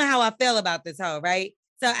 Knowing how I feel about this hoe, right?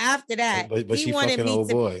 So after that, but he wanted me old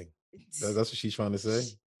boy. That's what she's trying to say.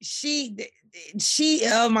 She,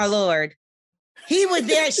 oh my Lord. He was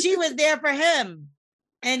there, she was there for him.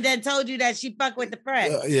 And then told you that she fucked with the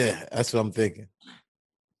friend. Yeah, that's what I'm thinking.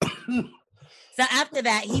 So after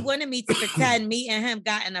that, he wanted me to pretend me and him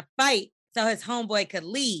got in a fight so his homeboy could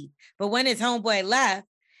leave. But when his homeboy left,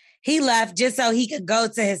 he left just so he could go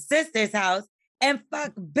to his sister's house and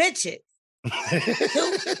fuck bitches.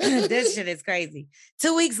 This shit is crazy.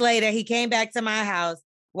 2 weeks later, he came back to my house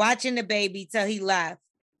watching the baby till he left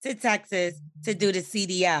to Texas to do the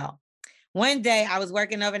CDL. One day, I was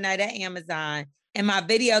working overnight at Amazon and my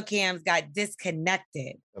video cams got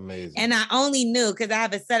disconnected. Amazing. And I only knew because I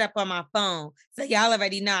have it set up on my phone. So y'all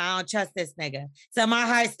already know I don't trust this nigga. So my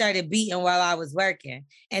heart started beating while I was working.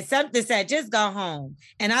 And something said, just go home.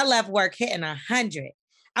 And I left work hitting 100.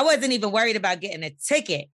 I wasn't even worried about getting a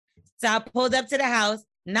ticket. So I pulled up to the house,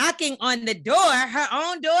 knocking on the door, her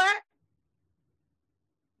own door.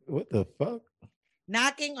 What the fuck?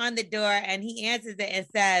 Knocking on the door, and he answers it and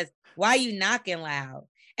says, why you knocking loud?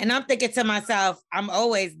 And I'm thinking to myself, I'm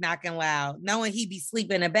always knocking loud, knowing he be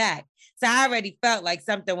sleeping in the back. So I already felt like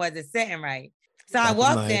something wasn't sitting right. So I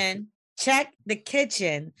walked in, checked the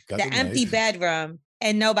kitchen, the empty bedroom,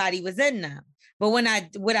 and nobody was in them. But what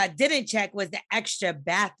I didn't check was the extra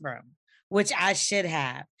bathroom, which I should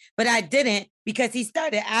have. But I didn't because he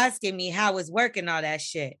started asking me how I was working all that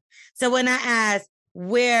shit. So when I asked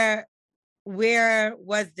where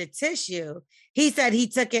was the tissue, he said he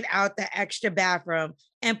took it out the extra bathroom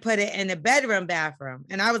and put it in the bedroom bathroom.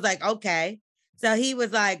 And I was like, okay. So he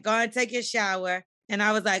was like, go and take your shower. And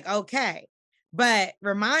I was like, okay. But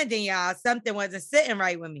reminding y'all, something wasn't sitting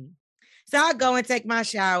right with me. So I go and take my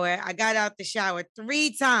shower. I got out the shower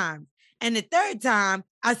 3 times. And the 3rd time,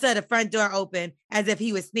 I saw the front door open as if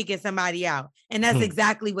he was sneaking somebody out. And that's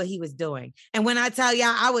exactly what he was doing. And when I tell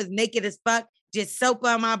y'all, I was naked as fuck, just soap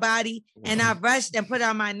on my body. And I rushed and put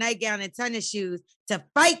on my nightgown and tennis shoes to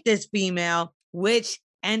fight this female, which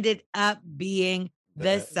ended up being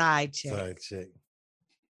the side chick. Side chick.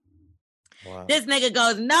 Wow. This nigga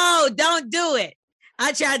goes, no, don't do it.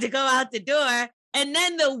 I tried to go out the door and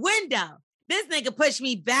then the window. This nigga pushed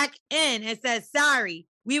me back in and said, sorry,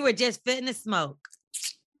 we were just fitting to smoke.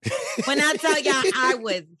 When I tell y'all I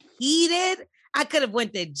was heated, I could have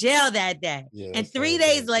went to jail that day. Yeah, and 3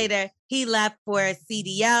 days later, he left for a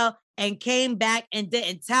CDL and came back and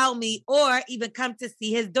didn't tell me or even come to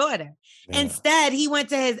see his daughter. Yeah. Instead, he went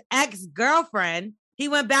to his ex-girlfriend. He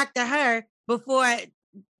went back to her before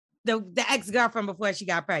the ex-girlfriend before she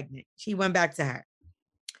got pregnant. She went back to her.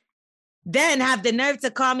 Then have the nerve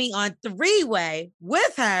to call me on 3-way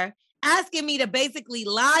with her, asking me to basically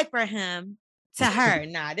lie for him to her.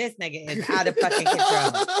 Nah, this nigga is out of fucking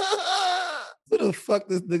control. Who the fuck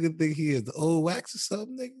this nigga think he is? The old wax or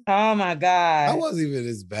something, nigga? Oh my God. I wasn't even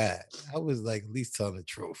as bad. I was like at least telling the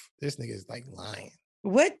truth. This nigga is like lying.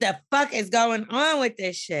 What the fuck is going on with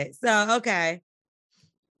this shit? So, okay.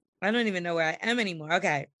 I don't even know where I am anymore.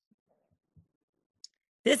 Okay.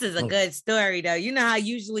 This is a good story, though. You know how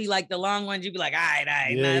usually, like, the long ones, you be like, all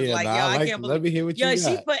right. Yeah, it's like, yo, I can't believe. Let me hear what you got.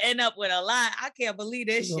 Yo, she putting up with a lot. I can't believe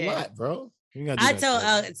this shit. A lot, bro. I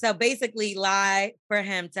told, so basically lied for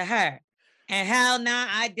him to her. And hell nah,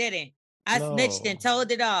 I didn't. I snitched and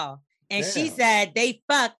told it all. And she said they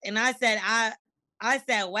fucked. And I said, I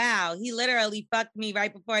said, wow, he literally fucked me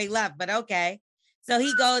right before he left, but okay. So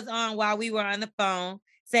he goes on while we were on the phone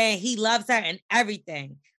saying he loves her and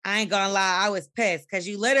everything. I ain't gonna lie, I was pissed because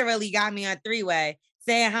you literally got me on three-way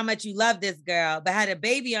saying how much you love this girl, but had a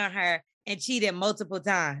baby on her and cheated multiple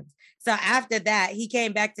times. So after that, he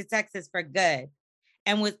came back to Texas for good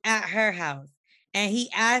and was at her house. And he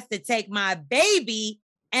asked to take my baby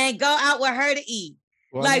and go out with her to eat.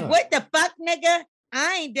 Why not? What the fuck, nigga?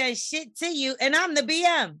 I ain't done shit to you and I'm the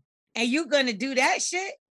BM. And you gonna do that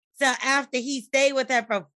shit? So after he stayed with her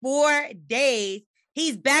for 4 days,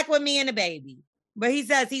 he's back with me and the baby. But he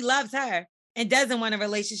says he loves her and doesn't want a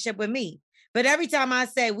relationship with me. But every time I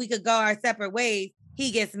say we could go our separate ways,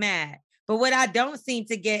 he gets mad. But what I don't seem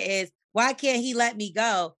to get is, why can't he let me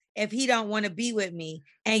go if he don't want to be with me?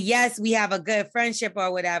 And yes, we have a good friendship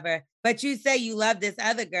or whatever, but you say you love this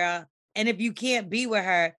other girl. And if you can't be with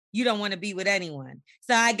her, you don't want to be with anyone.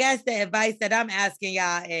 So I guess the advice that I'm asking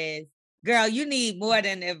y'all is, girl, you need more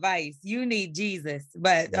than advice. You need Jesus.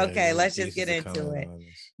 But okay, let's just get into it.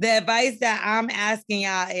 The advice that I'm asking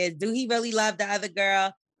y'all is, do he really love the other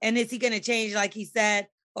girl? And is he going to change like he said?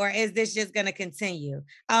 Or is this just going to continue?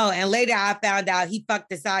 Oh, and later I found out he fucked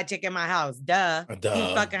the side chick in my house. Duh. He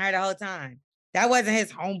was fucking her the whole time. That wasn't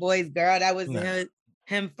his homeboy's girl. That was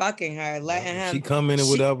him fucking her, letting him. She come in and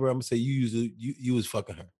whatever. I'm gonna say you was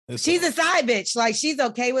fucking her. That's she's a side bitch. Like, she's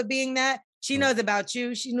okay with being that. She knows about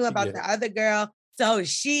you. She knew about the other girl. So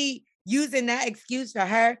she using that excuse for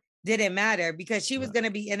her didn't matter because she was going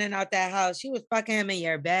to be in and out that house. She was fucking him in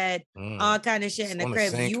your bed, all kind of shit in the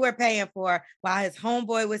crib you were paying for while his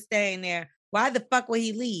homeboy was staying there. Why the fuck would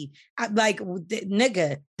he leave?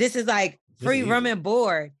 Nigga, this is like free room and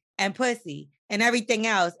board and pussy and everything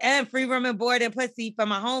else. And free room and board and pussy for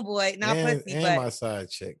my homeboy, not pussy. And my side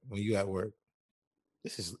chick when you at work.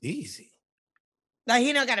 This is easy. Like,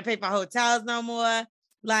 he don't got to pay for hotels no more.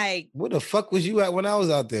 Like, where the fuck was you at when I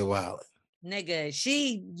was out there wilding? Nigga,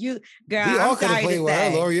 girl, we all I'm sorry play to with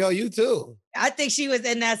say. her, L'Oreal, you too. I think she was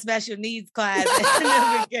in that special needs class.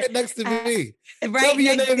 Next to me. Right. Tell me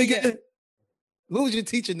your name again. What was your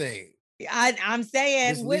teacher name? I'm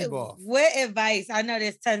saying, what advice? I know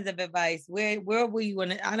there's tons of advice. Where will you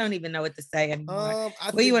want to? I don't even know what to say anymore.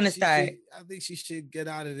 Where you want to start? I think she should get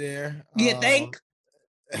out of there. You think?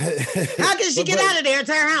 How can she get out of there? It's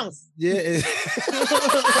her house. Yeah.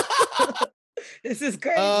 This is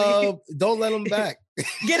crazy. Don't let him back.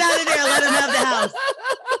 Get out of there. Let him have the house.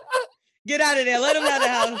 Get out of there. Let him have the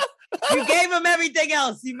house. You gave him everything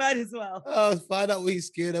else. You might as well. Find out what he's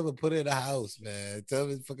scared of and put it in the house, man. Tell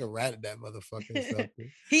him he's fucking rat in that motherfucker.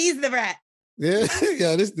 He's the rat. Yeah,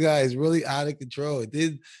 yo, this guy is really out of control.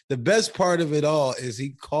 The best part of it all is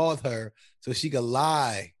he called her so she could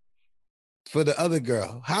lie for the other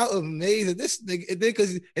girl. How amazing this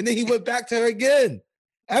nigga! And then he went back to her again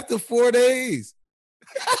after 4 days.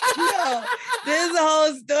 Yo, this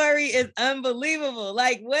whole story is unbelievable.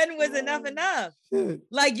 Like, when was enough? Shit.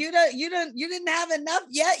 Like, you didn't have enough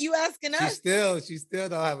yet. You asking us? She still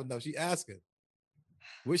don't have enough. She asking.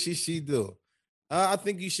 What should she do? I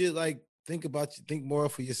think you should think more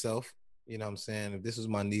for yourself. You know what I'm saying? If this was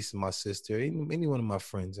my niece and my sister, any one of my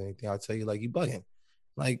friends, anything, I'll tell you, like, you bugging.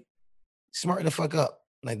 Like, smarten the fuck up.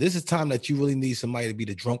 Like, this is time that you really need somebody to be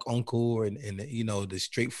the drunk uncle and you know, the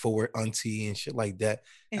straightforward auntie and shit like that.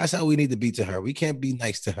 That's how we need to be to her. We can't be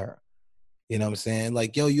nice to her. You know what I'm saying?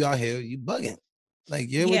 Like, yo, you out here, you bugging. Like,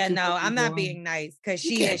 I'm not being nice because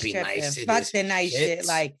she is tripping. Nice fuck the nice shit.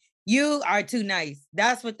 Like, you are too nice.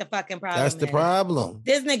 That's what the fucking problem is. That's the problem.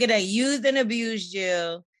 This nigga that used and abused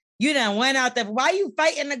you. You done went out there. Why you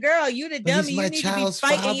fighting the girl? You the dummy. You need to be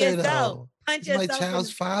fighting yourself. Punch yourself. My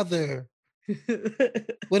child's father.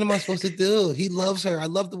 What am I supposed to do? He loves her. I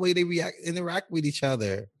love the way they interact with each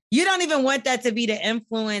other. You don't even want that to be the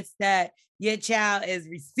influence that your child is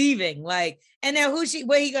receiving. Like, and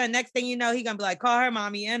then next thing you know, he gonna be like, call her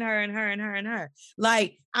mommy and her and her and her and her.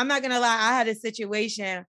 Like, I'm not gonna lie, I had a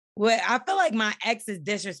situation I feel like my ex is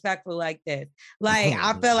disrespectful like this. Like,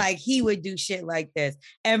 I feel like he would do shit like this.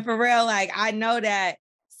 And for real, like, I know that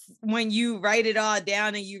when you write it all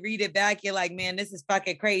down and you read it back, you're like, man, this is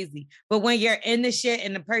fucking crazy. But when you're in the shit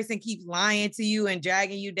and the person keeps lying to you and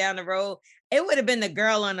dragging you down the road, it would have been the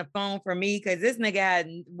girl on the phone for me, because this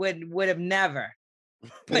nigga would have never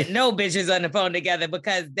put no bitches on the phone together,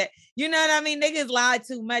 because that, you know what I mean? Niggas lie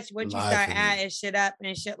too much once you start adding shit up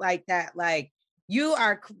and shit like that. Like, you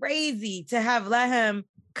are crazy to have let him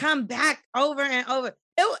come back over and over.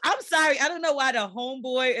 I'm sorry, I don't know why the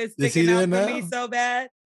homeboy is sticking out for me so bad.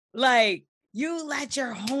 Like, you let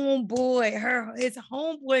your homeboy, his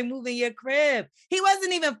homeboy move in your crib. He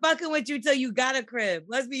wasn't even fucking with you till you got a crib.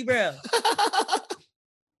 Let's be real.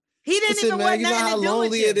 He didn't even want nothing to do with you. You know how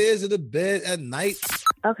lonely it is in the bed at night?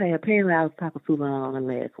 Okay, apparently I was talking too long on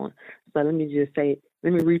the last one. So let me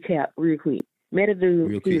recap real quick. Met a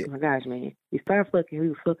dude, he was my gosh, man. We started fucking, we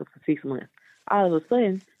was fucking for 6 months. All of a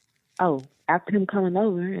sudden, after him coming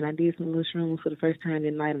over, and I did some little shrooms for the first time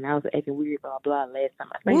that night, and I was acting weird, blah, blah, last time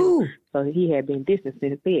I seen him. So he had been distant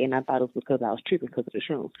since then, and I thought it was because I was tripping because of the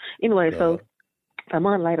shrooms. Anyway, so I'm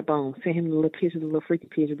on light up on, sent him the little picture, the little freaky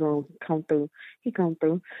picture, going come through. He come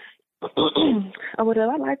through.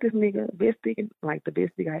 I like this nigga, best dick, like the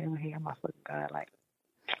best dick I ever had. My fucking God, like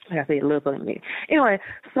I said, love fucking nigga. Anyway,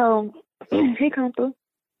 so he come through,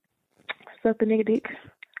 suck the nigga dick.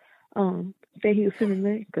 Say he was feeling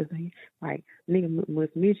that because he like, nigga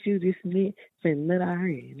must miss you, this and that, saying nut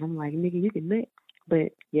already. And I'm like, nigga, you can nut,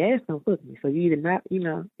 but your ass don't fuck me. So you either not, you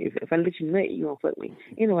know, if I let you nut, you don't fuck me.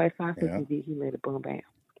 Anyway, so I fucked his dick, he let it boom bam.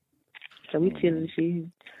 So we chilling and shit.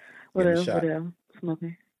 Whatever,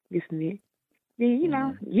 smoking, this and that. Then, you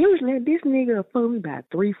know, usually this nigga will fuck me about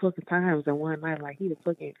 3 fucking times in one night. Like, he would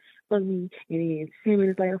fucking fuck me, and then 10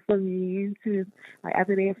 minutes later, fuck me again. Like,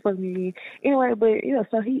 after that, fuck me again. Anyway, but, you know,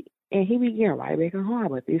 so he be getting right back on hard.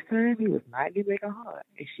 But this time, he was not getting back on hard.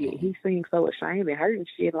 And shit, he seemed so ashamed and hurt and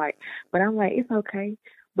shit. Like, but I'm like, it's okay.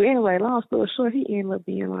 But anyway, long story short, he ended up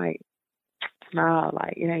being like, nah,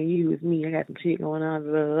 like, it ain't you, it's me. I got some shit going on,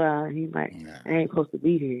 blah, blah, blah. And he's like, I ain't supposed to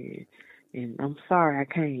be here. And I'm sorry I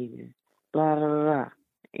came. And blah, blah, blah.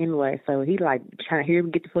 Anyway, so he, like, trying to hear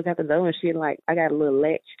me get the fuck out the door and shit. Like, I got a little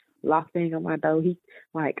latch lock thing on my door. He,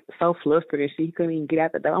 like, so flustered and shit, he couldn't even get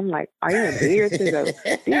out the door. I'm like, are you embarrassed to go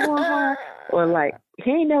this one hard? Or, like,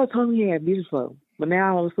 he ain't never told me he had bitches before. But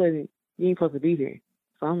now, all of a sudden, you ain't supposed to be here.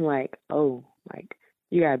 So I'm like, oh, like,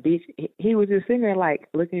 you got a bitch. He was just sitting there, like,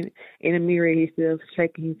 looking in the mirror at himself,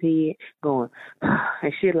 shaking his head, going,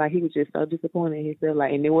 and shit, like, he was just so disappointed in himself.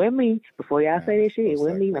 Like, and it wasn't me. Before y'all say that shit, it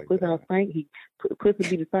wasn't me. My pussy on stank. He pussy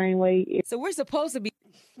be the same way. So we're supposed to be.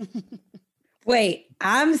 Wait,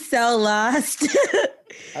 I'm so lost.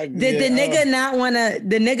 Did the nigga not want to,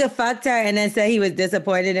 the nigga fucked her and then said he was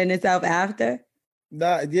disappointed in himself after?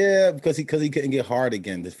 Nah, yeah, because he couldn't get hard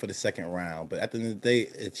again for the second round. But at the end of the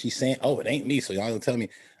day, she's saying, "Oh, it ain't me." So y'all don't tell me.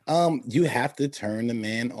 You have to turn the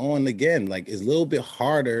man on again. Like, it's a little bit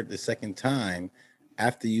harder the second time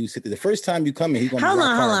after you sit there. The first time you come in, he's gonna hold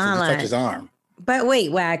on. Touch his arm. But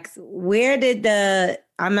wait, Wax, where did the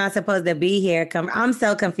 "I'm not supposed to be here" come? I'm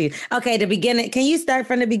so confused. Okay, the beginning. Can you start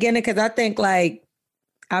from the beginning? Because I think, like,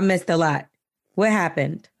 I missed a lot. What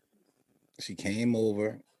happened? She came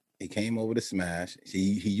over. He came over to smash.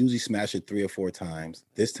 He usually smashed it 3 or 4 times.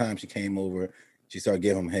 This time she came over. She started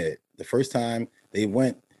giving him head. The first time they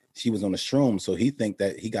went, she was on a shroom, so he think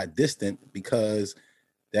that he got distant because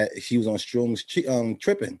that she was on shrooms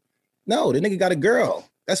tripping. No, the nigga got a girl.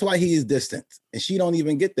 That's why he is distant, and she don't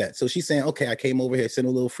even get that. So she's saying, "Okay, I came over here, sent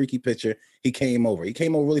a little freaky picture. He came over. He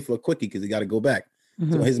came over really for a quickie because he got to go back."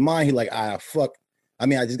 So in his mind, he like, fuck. I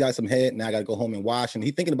mean, I just got some head. Now I got to go home and wash. And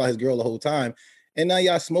he thinking about his girl the whole time. And now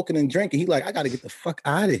y'all smoking and drinking. He like, I got to get the fuck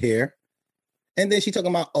out of here. And then she talking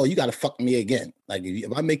about, oh, you got to fuck me again. Like,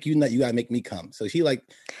 if I make you nut, you got to make me come. So she like.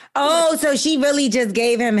 Oh, so she really just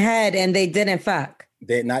gave him head and they didn't fuck.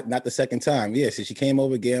 They not the second time. Yeah, so she came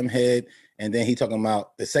over, gave him head. And then he talking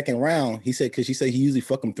about the second round. He said, because she said he usually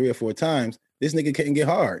fuck him 3 or 4 times. This nigga couldn't get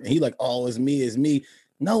hard. And he like, oh, it's me.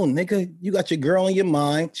 No, nigga, you got your girl in your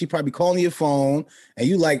mind. She probably calling your phone. And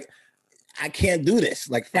you like, I can't do this.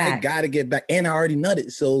 Like, I gotta get back. And I already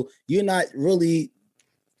nutted. So you're not really.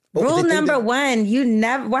 Rule number 1, you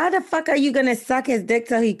never. Why the fuck are you gonna suck his dick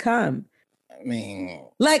till he come? I mean,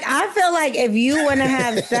 like, I feel like if you want to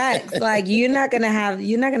have sex, like, you're not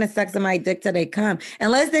gonna suck somebody's dick till they come,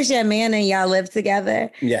 unless it's your man and y'all live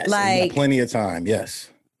together. Yes, like plenty of time.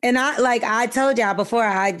 Yes. And I told y'all before,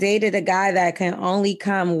 I dated a guy that can only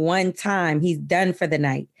come one time. He's done for the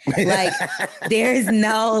night. Like, there's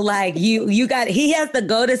no, like, he has to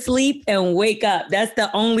go to sleep and wake up. That's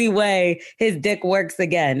the only way his dick works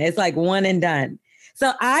again. It's like one and done.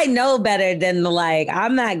 So I know better than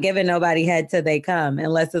I'm not giving nobody head till they come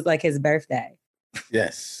unless it's like his birthday.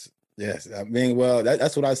 Yes. I mean, well,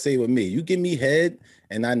 that's what I say with me. You give me head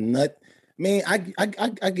and I nut. Man, I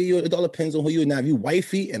give you. It all depends on who you are. Now, if you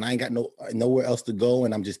wifey and I ain't got nowhere else to go,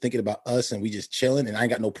 and I'm just thinking about us and we just chilling, and I ain't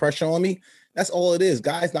got no pressure on me. That's all it is.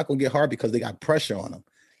 Guys not gonna get hard because they got pressure on them.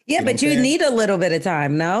 Yeah, but you need a little bit of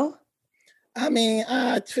time, no? I mean,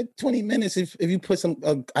 20 minutes. If you put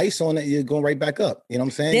some ice on it, you're going right back up. You know what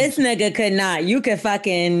I'm saying? This nigga could not. You could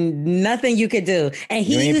fucking nothing you could do. And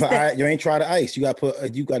you ain't try the ice. You got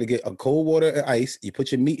to get a cold water and ice. You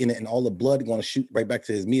put your meat in it, and all the blood going to shoot right back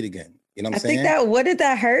to his meat again. You know what I'm saying? What did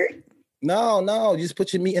that hurt? No. You just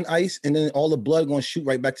put your meat in ice, and then all the blood going to shoot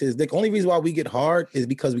right back to his dick. Only reason why we get hard is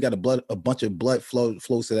because we got a bunch of blood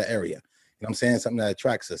flows to that area. You know what I'm saying? Something that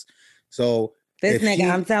attracts us. So this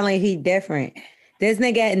nigga, I'm telling you, he different. This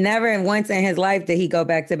nigga never once in his life did he go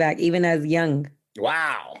back to back, even as young.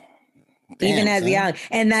 Wow. Even as young.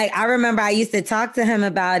 And I remember I used to talk to him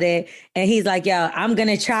about it, and he's like, yo, I'm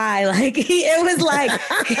gonna try. It was like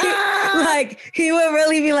he would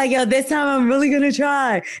really be like, yo, this time I'm really gonna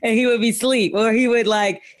try. And he would be asleep, or he would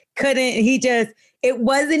it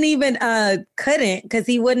wasn't even couldn't, because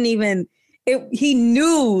he wouldn't even he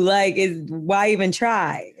knew why even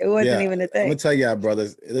try? It wasn't even a thing. I'm gonna tell y'all,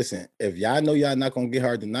 brothers, listen, if y'all know y'all not gonna get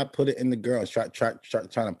hard, do not put it in the girl and try trying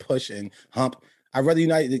to push and hump. I'd rather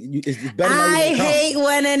it's better. I hate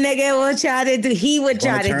when a nigga will try to do. He would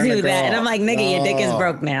try to do that, and I'm like, nigga, your dick is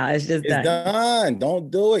broke now. It's done.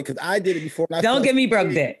 Don't do it, because I did it before. Don't give me broke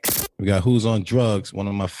dick. We got Who's on Drugs, one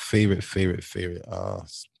of my favorite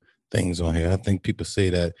things on here. I think people say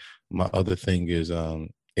that my other thing is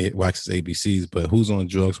it waxes ABCs, but Who's on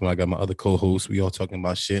Drugs, when I got my other co-hosts, we all talking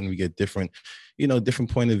about shit, and we get different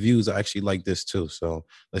point of views. I actually like this too. So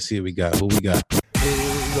let's see what we got. Who we got?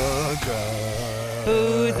 Who's on drugs?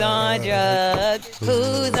 Who's on drugs?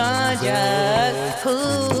 Who's on drugs? Who,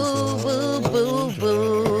 boo, boo,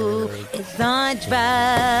 boo. It's on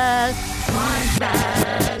drugs.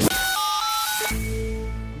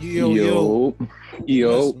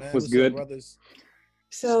 Yo, what's good?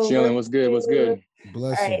 So chilling. What's good? Bless you.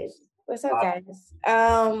 All right. What's up, guys?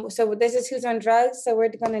 So this is Who's on Drugs. So we're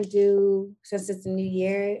gonna do, since it's a new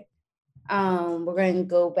year, we're gonna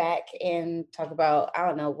go back and talk about, I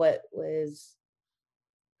don't know what was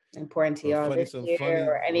important to y'all this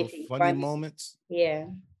year, or anything funny moments. Yeah.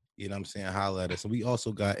 You know what I'm saying? Holla at us. And we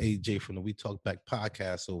also got AJ from the We Talk Back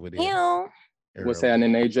podcast over there. Ew. What's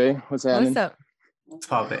happening, AJ? What's happening? What's up?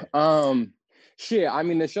 Top it. Shit, I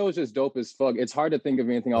mean, the show is just dope as fuck. It's hard to think of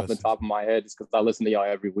anything off the top of my head just because I listen to y'all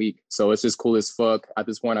every week. So it's just cool as fuck. At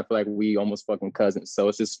this point, I feel like we almost fucking cousins. So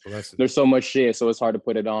it's just, there's so much shit. So it's hard to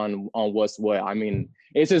put it on what's what. I mean,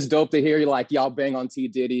 it's just dope to hear y'all bang on T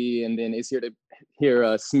Diddy, and then it's here to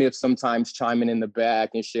hear Smith sometimes chiming in the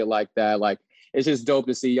back and shit like that. Like, it's just dope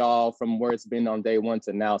to see y'all from where it's been on day one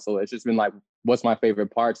to now. So it's just been like, what's my favorite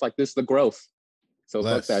parts? Like, this is the growth. So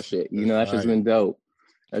fuck that shit. That's just been dope.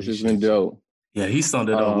 That's just been dope. Yeah, he summed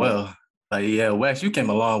it up well. Like, yeah, Wax, you came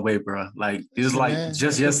a long way, bro. Like, it's like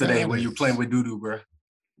just yesterday when you were playing with Doodoo, bro.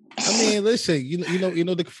 I mean, listen, you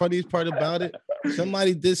know the funniest part about it?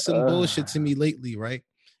 Somebody did some bullshit to me lately, right?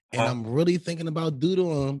 And I'm really thinking about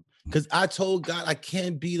Doodoo him, because I told God I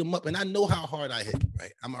can't beat him up, and I know how hard I hit,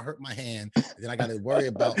 right? I'm gonna hurt my hand, and then I gotta worry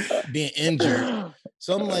about being injured.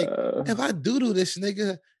 So I'm like, if I Doodoo this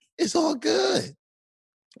nigga, it's all good.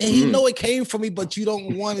 And he know it came from me, but you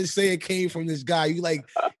don't want to say it came from this guy. You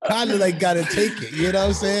kind of gotta take it. You know what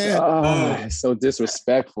I'm saying? Oh, so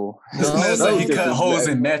disrespectful. This man said he cut holes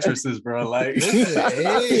in mattresses, bro. Like,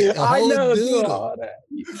 I know. So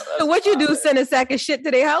what you do? Send a sack of shit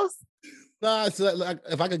to their house? Nah, so like,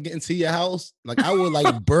 if I could get into your house, I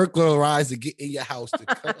would burglarize to get in your house to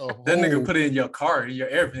cut a hole. That nigga put it in your car, in your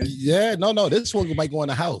air vent. Yeah, no. This one might go in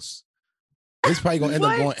the house. It's probably gonna end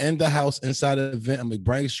up going in the house inside of the vent. I'm gonna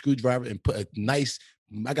bring a screwdriver and put a nice.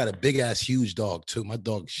 I got a big ass huge dog too. My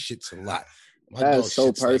dog shits a lot. My That's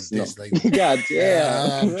dog so shits personal. Like this. God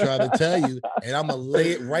damn. I'm trying to tell you, and I'm gonna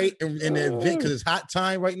lay it right in the vent because it's hot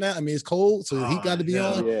time right now. I mean, it's cold, so he got to be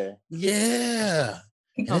on. Yeah. Yeah.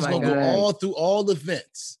 And it's gonna go all through all the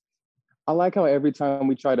vents. I like how every time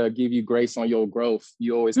we try to give you grace on your growth,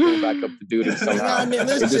 you always go back up to doo-doo somehow. I mean,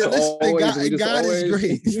 listen, God is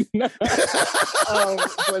great.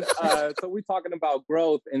 So we're talking about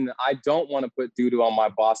growth, and I don't want to put doo-doo on my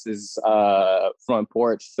boss's front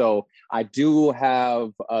porch. So I do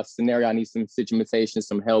have a scenario I need some situation,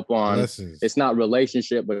 some help on. Blessings. It's not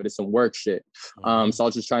relationship, but it's some work shit. So I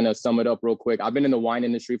was just trying to sum it up real quick. I've been in the wine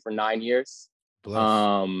industry for 9 years.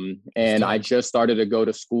 And I just started to go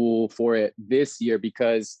to school for it this year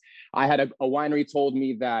because I had a winery told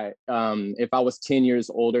me that if I was 10 years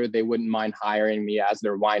older, they wouldn't mind hiring me as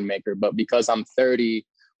their winemaker. But because I'm 30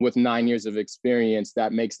 with 9 years of experience,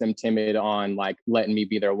 that makes them timid on like letting me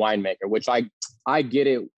be their winemaker, which I get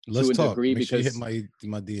it to a degree. Make because sure you hit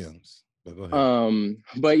my DMs. But go ahead.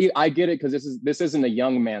 But I get it because this isn't a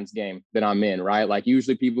young man's game that I'm in, right? Like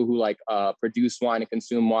usually people who like produce wine and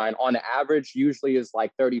consume wine on average usually is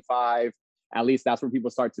like 35. At least that's where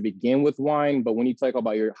people start to begin with wine. But when you talk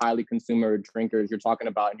about your highly consumer drinkers, you're talking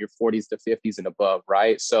about in your 40s to 50s and above,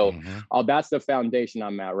 right? So that's the foundation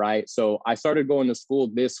I'm at, right? So I started going to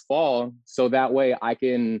school this fall so that way I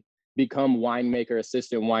can become winemaker,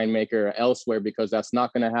 assistant winemaker elsewhere, because that's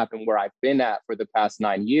not going to happen where I've been at for the past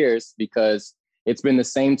 9 years, because it's been the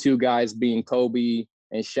same two guys being Kobe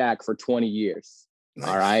and Shaq for 20 years. Nice.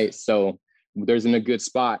 All right. So there's in a good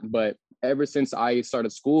spot. But ever since I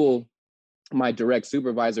started school, my direct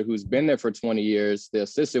supervisor, who's been there for 20 years, the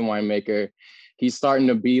assistant winemaker, he's starting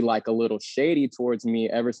to be like a little shady towards me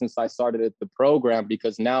ever since I started at the program,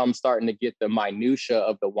 because now I'm starting to get the minutia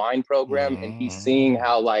of the wine program. And he's seeing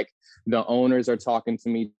how like the owners are talking to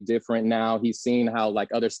me different now. He's seeing how like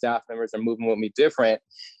other staff members are moving with me different.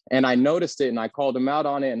 And I noticed it and I called him out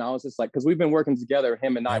on it. And I was just like, because we've been working together,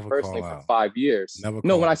 him and I personally for 5 years.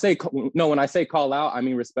 When I say call out, I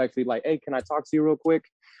mean respectfully, like, hey, can I talk to you real quick?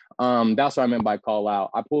 That's what I meant by call out.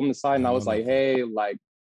 I pulled him aside and I was like, hey, like,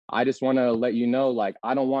 I just want to let you know, like,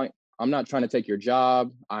 I'm not trying to take your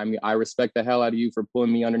job. I respect the hell out of you for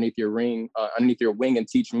pulling me underneath your wing and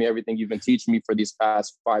teaching me everything you've been teaching me for these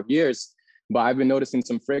past 5 years. But I've been noticing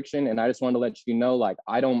some friction, and I just want to let you know, like,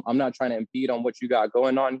 I'm not trying to impede on what you got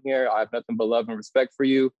going on here. I have nothing but love and respect for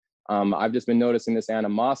you. I've just been noticing this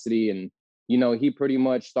animosity, and, you know, he pretty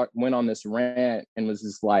much went on this rant and was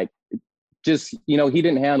just like, he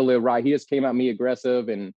didn't handle it right. He just came at me aggressive,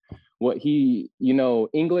 and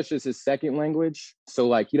English is his second language. So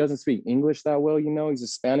like, he doesn't speak English that well, he's a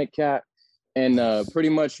Hispanic cat. And pretty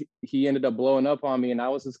much he ended up blowing up on me. And I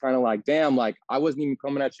was just kind of like, damn, like I wasn't even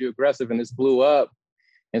coming at you aggressive and this blew up.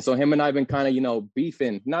 And so him and I have been kind of,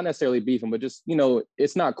 beefing, not necessarily beefing, but just,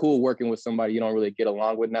 it's not cool working with somebody you don't really get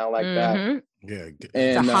along with now like that. Yeah.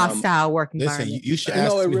 And, it's a hostile work environment. Listen, you should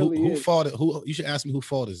ask me who fault it. You should ask me who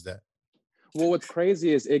fault is that? Well, what's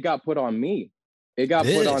crazy is it got put on me. It got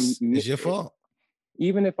put on me. It's your fault.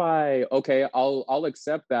 Even if I'll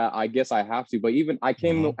accept that. I guess I have to. But even I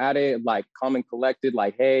came at it like calm and collected,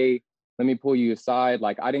 like, hey, let me pull you aside.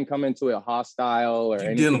 Like I didn't come into it hostile or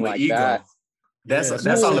anything dealing with like ego. That's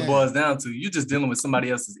all it boils down to. You're just dealing with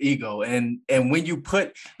somebody else's ego. And when you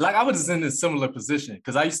put, like, I was just in a similar position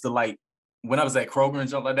because I used to like, when I was at Kroger and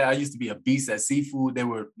jump like that, I used to be a beast at seafood. They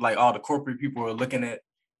were like, all the corporate people were looking at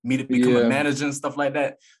me to become a manager and stuff like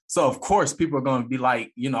that. So of course people are going to be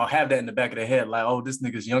like, have that in the back of their head. Like, oh, this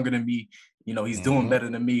nigga's younger than me. He's doing better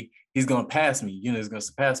than me. He's going to pass me. He's going to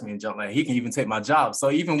surpass me and jump. Like he can even take my job. So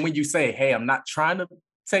even when you say, hey, I'm not trying to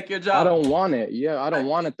take your job. I don't want it. Yeah. I don't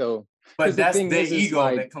want it though. But that's the ego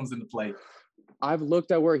like, that comes into play. I've looked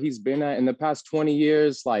at where he's been at in the past 20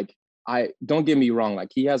 years. Like, don't get me wrong. Like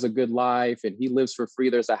he has a good life and he lives for free.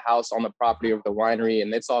 There's a house on the property of the winery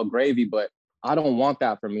and it's all gravy, but I don't want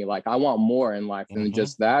that for me. Like I want more in life than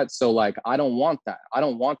just that. So like, I don't want that. I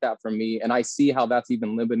don't want that for me. And I see how that's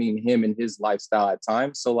even limiting him in his lifestyle at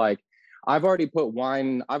times. So like, I've already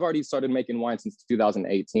started making wine since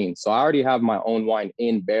 2018. So I already have my own wine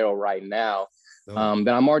in barrel right now. That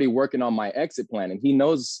I'm already working on my exit plan, and he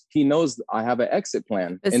knows I have an exit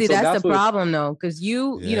plan. But see, that's the problem though, because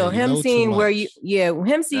him seeing where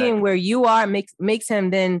you are makes him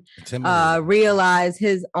then realize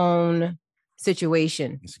his own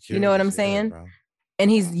situation. You know what I'm saying?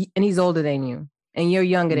 And he's older than you, and you're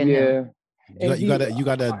younger than him. You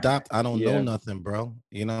gotta adopt. I don't know nothing, bro.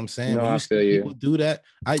 You know what I'm saying? No, when I feel you. People do that.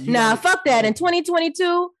 Fuck that. In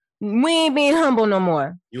 2022. We ain't being humble no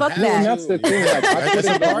more. Fuck that. And that's the thing. Like,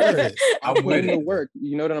 I put in the work.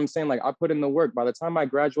 You know what I'm saying? Like I put in the work. By the time I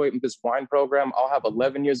graduate with this wine program, I'll have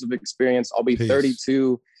 11 years of experience. I'll be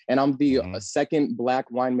 32, and I'm the second Black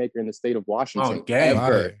winemaker in the state of Washington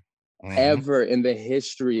ever. ever in the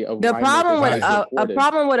history of the problem with a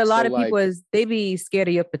problem with a lot of people is they be scared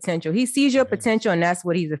of your potential. He sees your potential, and that's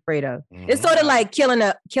what he's afraid of. It's sort of like killing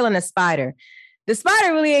a spider. The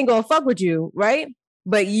spider really ain't gonna fuck with you, right?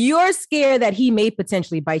 But you're scared that he may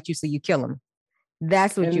potentially bite you, so you kill him.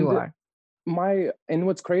 That's what you are. And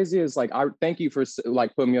what's crazy is like, I thank you for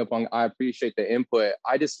like putting me up on. I appreciate the input.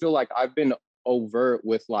 I just feel like I've been overt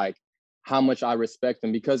with like how much I respect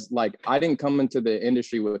him, because like I didn't come into the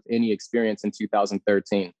industry with any experience in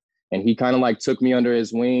 2013, and he kind of like took me under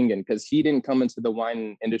his wing, and because he didn't come into the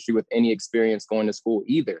wine industry with any experience going to school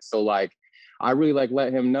either. So like I really like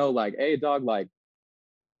let him know like, hey dog, like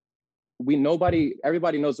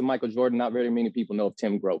everybody knows of Michael Jordan. Not very many people know of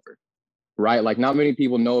Tim Grover, right? Like not many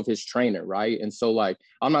people know of his trainer, right? And so like,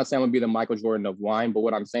 I'm not saying I'm gonna be the Michael Jordan of wine, but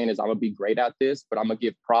what I'm saying is I'm gonna be great at this, but I'm gonna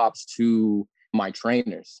give props to my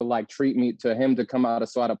trainers. So like to him to come out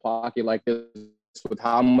of pocket like this with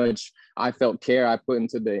how much I felt care I put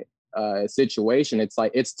into the situation. It's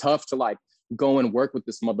like, it's tough to like go and work with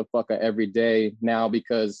this motherfucker every day now,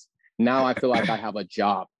 because now I feel like I have a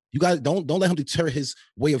job. You guys don't let him deter his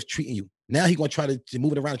way of treating you. Now he's gonna try to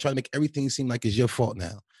move it around and try to make everything seem like it's your fault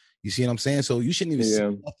now. You see what I'm saying? So you shouldn't even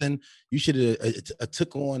say nothing. You should have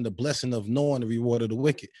took on the blessing of knowing the reward of the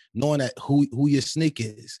wicked, knowing that who your snake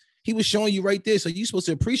is. He was showing you right there, so you're supposed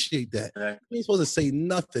to appreciate that. Right. You ain't supposed to say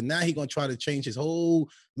nothing. Now he's gonna try to change his whole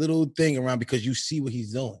little thing around because you see what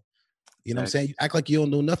he's doing. You know what I'm saying? You act like you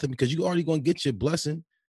don't know nothing because you already gonna get your blessing.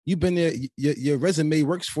 You've been there. Your resume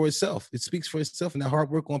works for itself. It speaks for itself, and that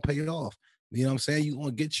hard work gonna pay it off. You know what I'm saying? You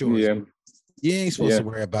gonna get yours. Yeah. You ain't supposed to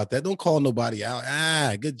worry about that. Don't call nobody out.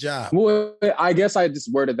 Good job. Well, I guess I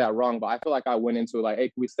just worded that wrong, but I feel like I went into it like, hey,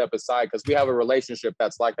 can we step aside? Because we have a relationship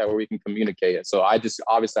that's like that where we can communicate it. So I just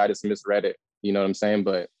misread it. You know what I'm saying?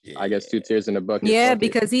 But I guess 2 tears in the bucket. Yeah,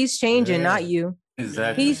 because he's changing, not you.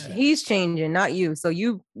 Exactly. He's changing, not you. So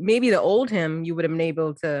you, maybe the old him, you would have been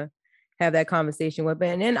able to have that conversation with.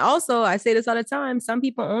 And then also, I say this all the time, some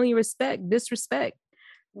people only respect disrespect.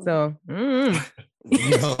 So, wild. I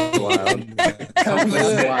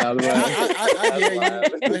hear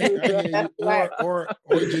you. Or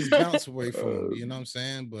just bounce away from him. You know what I'm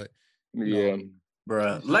saying? But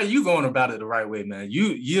bro, like you going about it the right way, man.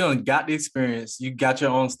 You done got the experience. You got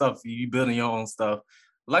your own stuff. You building your own stuff.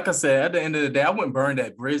 Like I said, at the end of the day, I wouldn't burn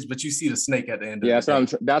that bridge, but you see the snake at the end of the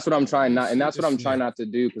day. That's what I'm trying not, and that's what I'm trying not to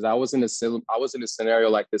do, because I was in a scenario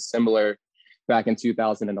like this similar back in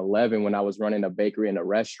 2011 when I was running a bakery and a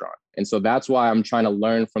restaurant. And so that's why I'm trying to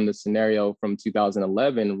learn from the scenario from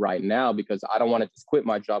 2011 right now, because I don't want to just quit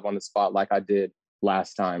my job on the spot like I did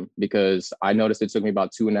last time, because I noticed it took me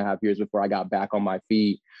about 2.5 years before I got back on my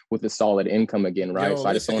feet with a solid income again, right? So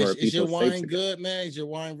I just don't want to repeat those mistakes. Is your wine good, man? Is your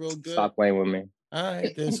wine real good? Stop playing with me. All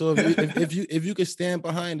right, then. So if you could stand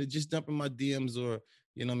behind it, just dump in my DMs, or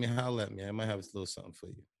you know what I mean, holla at me. I might have a little something for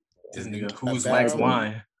you. This nigga who's wax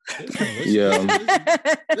wine.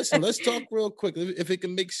 Listen, let's talk real quick. If it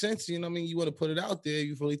can make sense, you know what I mean, you want to put it out there,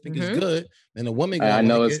 you really think it's good, and a woman I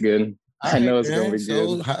know it's good. I know it's gonna be good.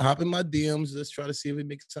 So hop in my DMs. Let's try to see if it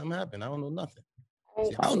makes something happen. I don't know nothing.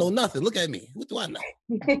 See, I don't know nothing. Look at me. What do I know?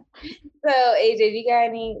 So AJ, you got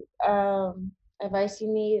any advice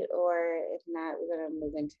you need, or if not, we're gonna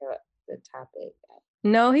move into the topic.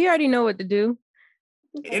 No, he already know what to do.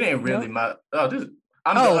 It ain't really my. I'm the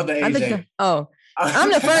other AJ. I'm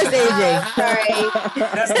the first AJ. Sorry.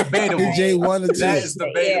 That's debatable. AJ 1 or 2. That is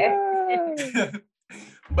debatable. Yeah.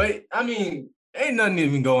 But I mean, ain't nothing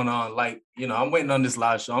even going on. Like, you know, I'm waiting on this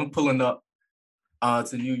live show. I'm pulling up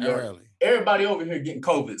to New York. Early. Everybody over here getting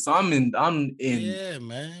COVID. So I'm in. Yeah,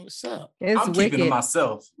 man. What's up? I'm keeping to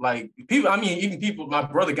myself. Like people, I mean, even people, my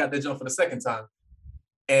brother got that jump for the second time.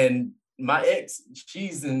 And my ex,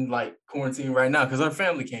 she's in like quarantine right now because her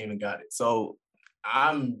family came and got it. So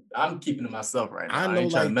I'm keeping to myself right now. I know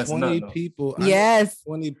like 20 people. Yes.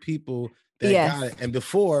 20 people that got it. And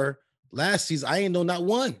before last season, I ain't know not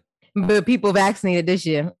one. But people vaccinated this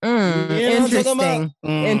year. Interesting.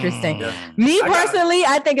 Interesting. Yeah. Me personally,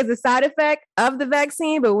 I think it's a side effect of the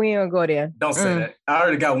vaccine, but we don't go there. Don't say that. I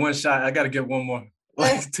already got one shot. I got to get one more.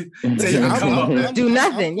 Do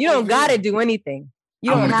nothing. You don't got to do anything.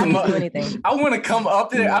 You don't have to do anything. I want to come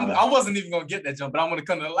up there. I wasn't even going to get that jump, but I want to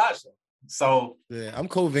come to the live show. So yeah, I'm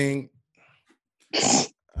COVID.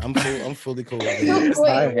 I'm fully COVID.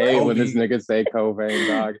 I hate when this nigga say COVID,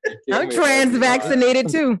 dog. I'm trans vaccinated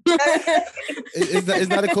too. Is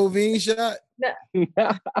that a COVID shot? No.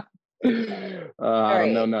 I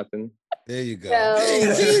don't know nothing. There you go. Hey,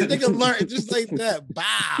 nigga learn just like that.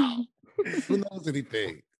 Wow. Who knows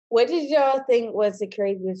anything? What did y'all think was the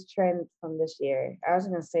craziest trend from this year? I was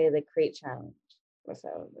gonna say the crate challenge.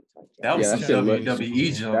 That was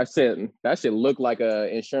WWE jump. That shit looked like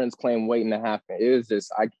a insurance claim waiting to happen. It was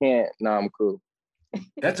just, I can't. Nah, I'm cool.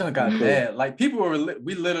 That junk got bad. Like people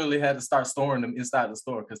we literally had to start storing them inside the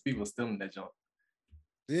store because people were stealing that junk.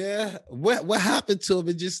 Yeah, what happened to him?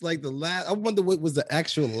 It just like the last. I wonder what was the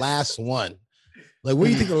actual last one. Like, where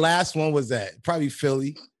do you think the last one was at? Probably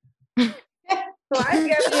Philly. It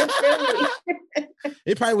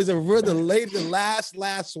probably was the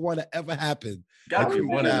last one that ever happened. Gotta be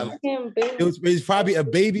one of them. It was probably a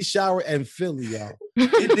baby shower in Philly, y'all.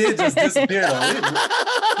 It did just disappear though.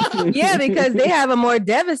 Yeah, because they have a more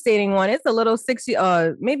devastating one. It's a little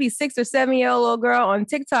maybe 6 or 7 year old little girl on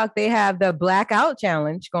TikTok. They have the blackout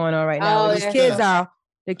challenge going on right now.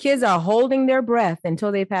 The kids are holding their breath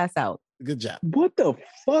until they pass out. Good job. What the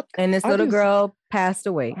fuck? And this little girl passed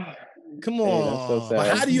away. Come on. Hey, so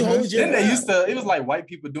but how do you hold your breath? It was like white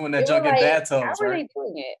people doing that junk in bathtubs, right? How were they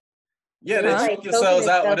doing it? Yeah, they choke yourselves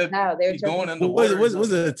out when they're going in the water.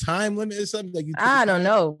 Was it a time limit or something? Like I don't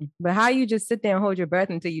know. But how you just sit there and hold your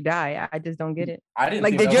breath until you die? I just don't get it. I didn't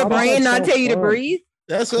like, did your brain not tell you to breathe?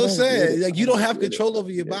 That's what I'm saying. Like, you don't have control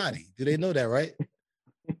over your body. Do they know that, right?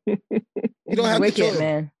 You don't have control.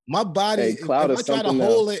 Man. My body, if I try to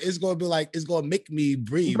hold it, it's going to be like, it's going to make me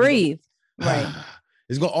breathe. Right.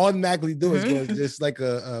 It's going to automatically do it. It's going to just like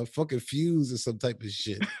a fucking fuse or some type of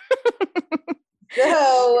shit.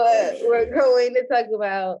 So we're going to talk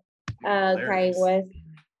about Kanye West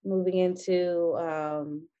moving into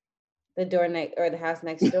the house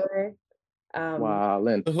next door.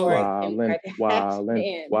 Wildin'.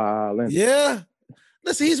 Yeah.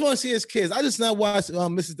 Listen, he just want to see his kids. I just now watched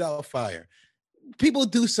Mrs. Doubtfire. People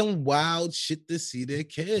do some wild shit to see their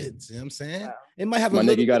kids. You know what I'm saying? Wow. It might have my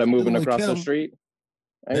nigga got to moving across the street.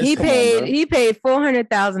 He paid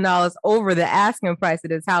 $400,000 over the asking price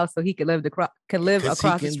of his house so he could live across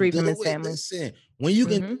the street from his family. Listen, when you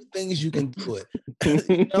can do things, you can do it.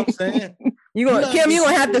 You know what I'm saying? You're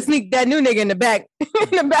gonna have to sneak that new nigga in the back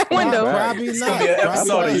window. Probably not.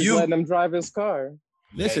 Letting him drive his car.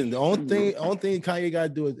 Listen, the only thing Kanye gotta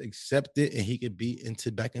do is accept it, and he could be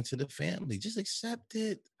back into the family. Just accept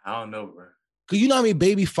it. I don't know, bro. Cause you know how many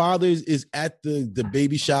baby fathers is at the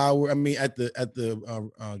baby shower. I mean, at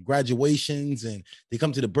the graduations, and they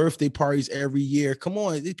come to the birthday parties every year. Come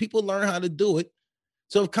on, people learn how to do it.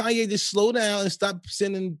 So if Kanye just slow down and stop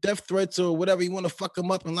sending death threats or whatever, you want to fuck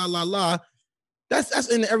him up and la. That's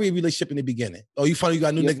in every relationship in the beginning. Oh, you find out you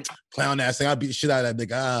got a new nigga, clown ass thing. I'll beat the shit out of that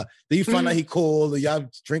nigga. Then you find out he cool, or y'all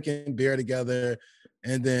drinking beer together.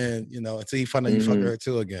 And then, until you find out you fuck her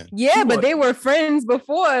too again. Yeah, but they were friends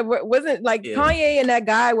before. Wasn't like Kanye and that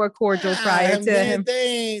guy were cordial prior to him.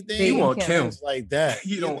 He want Kim like that.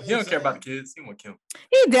 He don't care about the kids. He want Kim.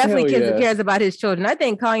 He definitely cares about his children. I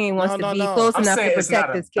think Kanye wants to be close enough to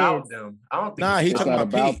protect his kids. Them. I don't think he's talking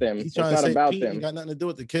about them. He's trying to say about them. He got nothing to do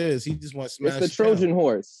with the kids. He just wants to smash. It's the Trojan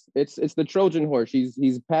horse. It's the Trojan horse.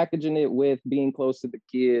 He's packaging it with being close to the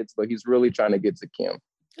kids, but he's really trying to get to Kim.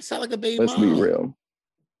 It sounds like a baby. Let's be real.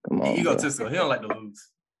 Come on, egotistical. He don't like to lose.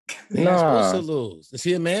 He's supposed to lose. Is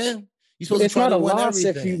he a man? You're supposed to try to win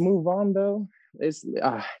everything. If you move on, though. It's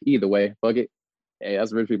either way. Fuck it. Hey,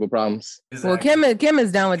 that's rich people problems. Exactly. Well, Kim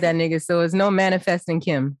is down with that nigga, so it's no manifesting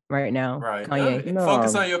Kim right now. Right. Kanye.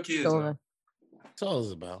 Focus on your kids. That's all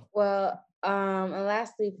it's about. Well, and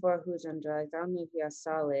lastly, for Who's on Drugs, I don't know if y'all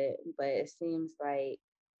saw it, but it seems like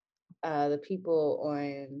the people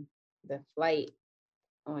on the flight,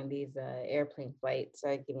 on these airplane flights,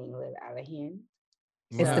 are getting a little out of hand.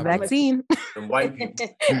 It's the vaccine. The white people. The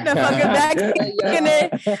fucking vaccine.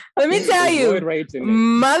 Let me tell you,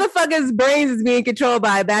 motherfuckers' brains is being controlled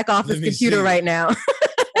by a back office computer right now.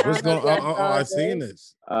 What's going on? I've seen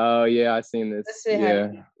this. Oh, yeah, I've seen this.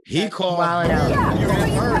 Yeah. He called. Hold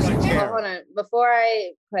on. Before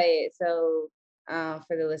I play it, so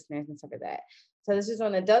for the listeners and stuff like that. So this is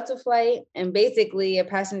on a Delta flight, and basically a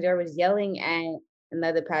passenger was yelling at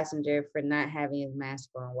another passenger for not having his mask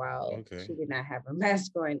on while she did not have her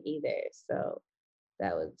mask on either. So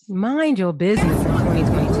that was... Mind your business in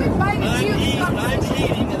 2022. Who invited you to come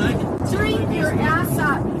and I can drink your ass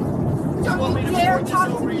up. Don't you dare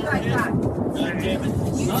talk to me like that.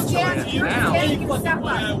 You stand your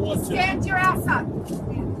ass up.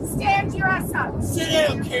 Stand your ass up. Sit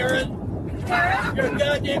down, Karen. Karen? You're a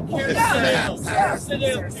goddamn Karen. Sit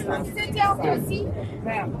down, Karen. Sit down, pussy.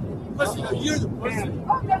 Listen, you're the pussy.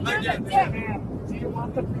 Oh, no, you're the dick. Do you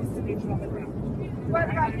want the police to be on the ground? What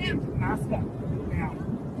about him? Mask up. Now.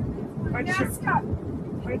 Mask up.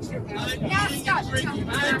 Mask up. I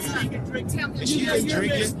need to drink. Is she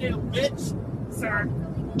drinking? Bitch. Sir.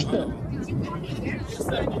 Yes,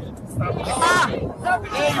 I did. You're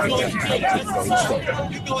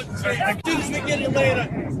going to jail. Dudes, we get it later.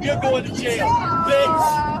 You're going to jail.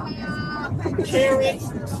 Bitch. Karen.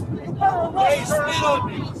 Hey, spit on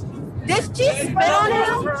me. Did she spit on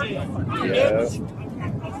him? Yeah.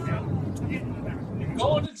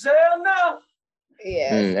 Going to jail now?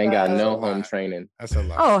 Yeah. Ain't got no home training. That's a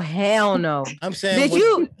lot. Oh, hell no. I'm saying, Did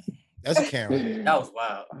you? That's a Karen. That was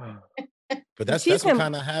wild. But that's what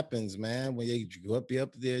kind of happens, man. When you go up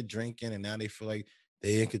there drinking, and now they feel like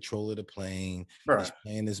they in control of the plane. He's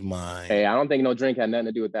playing his mind. Hey, I don't think no drink had nothing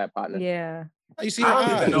to do with that, partner. Yeah. You see, I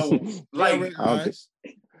don't even know. Like,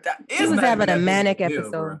 he was having a manic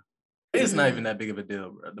episode. It's not even that big of a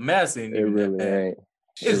deal, bro. The mask ain't even really that bad. Ain't.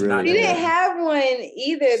 It's not. She didn't have one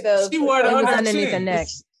either, though. She wore it underneath the neck.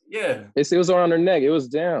 Yeah. It was around her neck. It was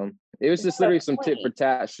down. It was just literally some tit for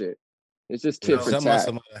tat shit. It's just tit for tat.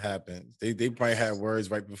 Something happened. They probably had words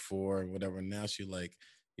right before or whatever. Now she like,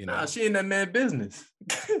 you know. Nah, she in that man business.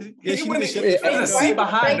 Yeah, she went to see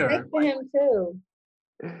behind her. Next to him too.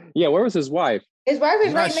 Yeah, where was his wife? His wife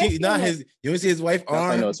is right next to him. You want to see his wife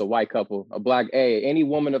I know it's a white couple, a black. Any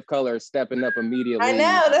woman of color is stepping up immediately. I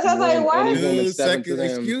know. That's what I was like, why?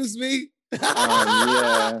 Excuse me.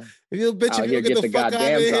 Yeah. If you bitch, if you get the fuck goddamn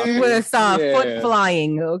out of here. You would have saw a foot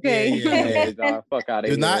flying, okay? Dog, fuck out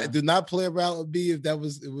of here. Do not play around with me if that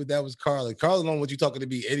was Carla. Carla don't want you talking to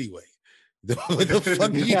me anyway. What the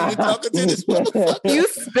fuck are you talking to this motherfucker? You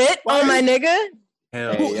spit on my nigga?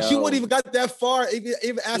 She wouldn't even got that far. Even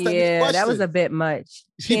asked that many Yeah, questions. that was a bit much.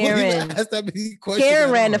 She wouldn't even Karen, ask that many questions.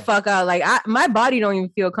 Karen ran the fuck out. Like my body don't even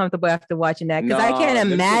feel comfortable after watching that because I can't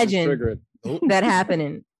imagine that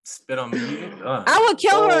happening. Spit on me. I would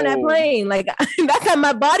kill her on that plane. Like that's how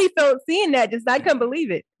my body felt seeing that. Just I couldn't believe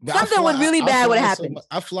it. Something was really bad would happen.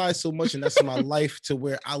 I fly so much, and that's my life to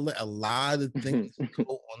where I let a lot of things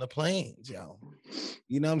go on the planes, yo.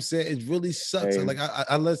 You know what I'm saying? It really sucks. Hey. Like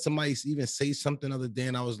I let somebody even say something the other day,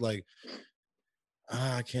 and I was like,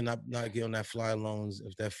 I cannot not get on that fly loans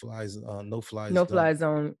if that flies no fly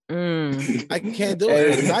zone. I can't do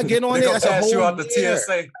it. If I get on it, that's a whole you out the year.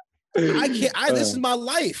 TSA. I can't. This is my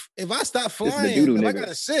life. If I stop flying, I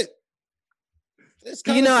gotta sit.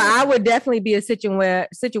 You know, I would definitely be a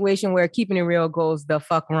situation where keeping it real goes the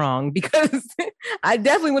fuck wrong because I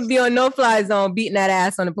definitely would be on no fly zone beating that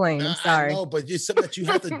ass on the plane. I'm sorry. No, but it's something that you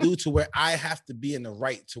have to do to where I have to be in the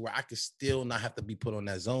right to where I could still not have to be put on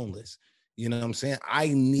that zone list. You know what I'm saying? I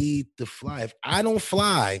need to fly. If I don't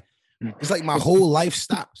fly, it's like my whole life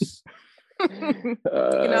stops. You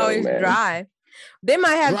can always drive. They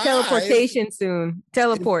might have teleportation soon.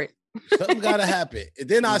 Teleport. Something gotta happen. And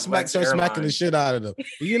then I start smacking the shit out of them.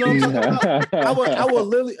 You know what I'm talking about? I would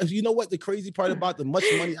literally, you know what the crazy part about the much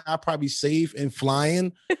money I probably save in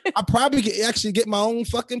flying? I probably could actually get my own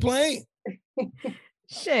fucking plane.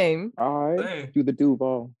 Shame. All right. Do the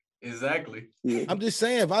Duval. Exactly. Yeah. I'm just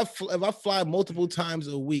saying, if I fly multiple times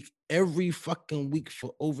a week, every fucking week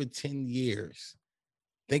for over 10 years,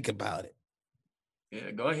 think about it.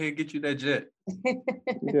 Yeah, go ahead and get you that jet. I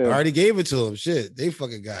already gave it to them. Shit, they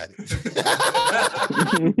fucking got it.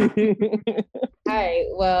 All right.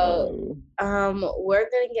 Well, we're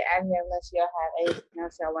gonna get out of here unless y'all have anything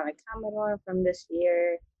else y'all want to comment on from this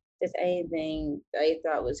year. Just anything that you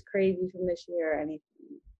thought was crazy from this year or anything.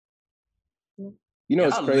 You know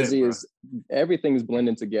what's crazy is everything's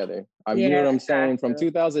blending together. You know what I'm saying? From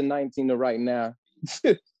 2019 to right now,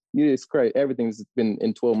 it's crazy. Everything's been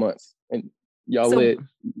in 12 months. And y'all lit,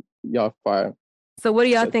 y'all fire. So what do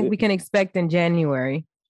y'all think we can expect in January?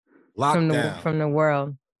 Lockdown. From the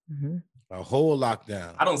world. Mm-hmm. A whole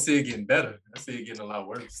lockdown. I don't see it getting better. I see it getting a lot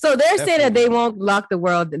worse. So they're saying that they won't lock the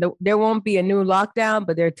world. There won't be a new lockdown,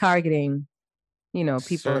 but they're targeting,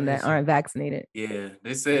 people that aren't vaccinated. Yeah,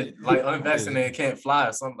 they said like unvaccinated can't fly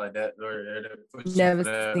or something like that.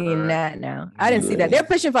 Never seen that now. I didn't see that. They're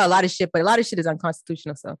pushing for a lot of shit, but a lot of shit is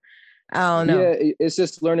unconstitutional. So I don't know. Yeah, it's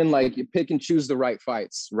just learning like you pick and choose the right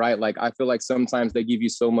fights, right? Like I feel like sometimes they give you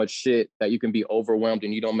so much shit that you can be overwhelmed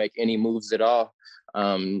and you don't make any moves at all.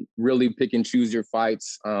 Really pick and choose your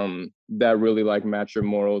fights that really like match your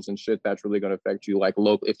morals and shit that's really going to affect you. Like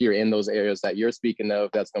local, if you're in those areas that you're speaking of,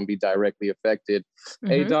 that's going to be directly affected.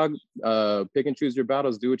 Hey dog, pick and choose your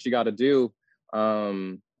battles. Do what you got to do. I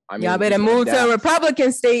mean, y'all better move to a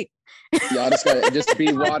Republican state. Y'all just gotta just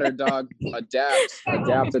be water, dog. Adapt. I'm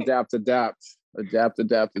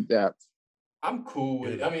cool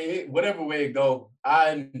with it. I mean, whatever way it go,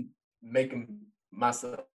 I'm making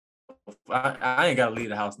myself I ain't gotta leave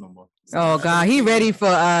the house no more. Oh God, he ready for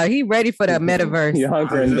the metaverse. You're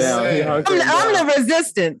hunkering down. I'm the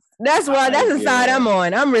resistance. That's why. That's the side I'm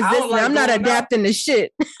on. I'm resisting. I'm not adapting to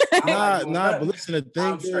shit. Nah. But listen, the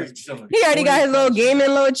thing is, he already got his little gaming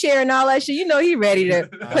little chair and all that shit. You know he ready to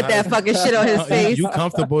put that fucking shit on his face. You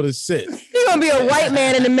comfortable to sit? He gonna be a white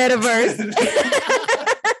man in the metaverse.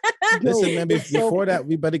 Listen, man, before that,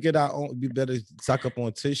 we better get our own. We better stock up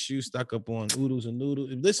on tissue, stock up on oodles and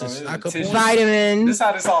noodles. Listen, stock up on vitamins. This is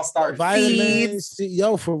how this all started. Vitamins,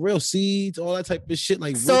 yo, for real, seeds, all that type of shit,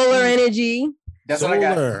 like solar energy. That's what I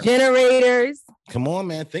got. Generators. Come on,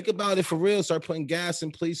 man, think about it for real. Start putting gas in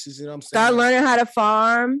places. You know what I'm saying? Start learning how to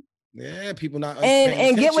farm. Yeah, people not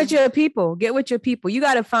and get with your people. Get with your people. You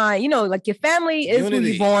got to find, like your family is who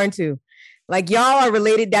you're born to. Like y'all are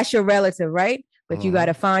related. That's your relative, right? But you got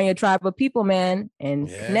to find your tribe of people, man, and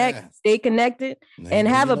connect, stay connected, and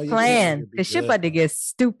have a plan. Because shit about to get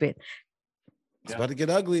stupid. It's about to get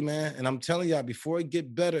ugly, man. And I'm telling y'all, before it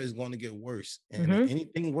get better, it's going to get worse. And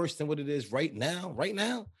anything worse than what it is right now,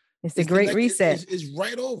 it's the great reset. It's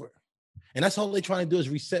right over. And that's all they're trying to do is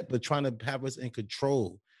reset, but trying to have us in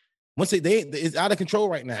control. Once it's out of control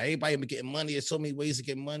right now. Everybody getting money. There's so many ways to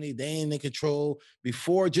get money. They ain't in control.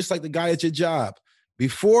 Before, just like the guy at your job,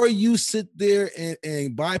 before you sit there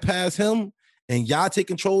and bypass him and y'all take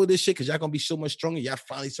control of this shit because y'all gonna be so much stronger, y'all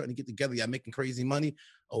finally starting to get together, y'all making crazy money.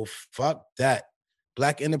 Oh, fuck that.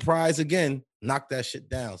 Black enterprise again, knock that shit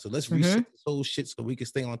down. So let's reset this whole shit so we can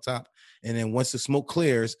stay on top. And then once the smoke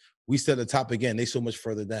clears, we sit at the top again. They so much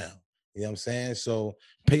further down. You know what I'm saying? So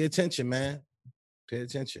pay attention, man. Pay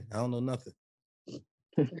attention. I don't know nothing. Keep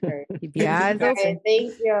your eyes open.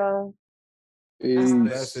 Thank y'all.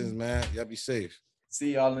 Blessings, man. Y'all be safe.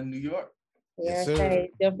 See y'all in New York. Yes, sir.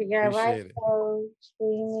 Don't forget Right Show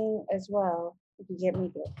streaming as well. If you get me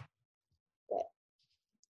good.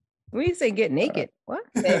 When you say get naked, what?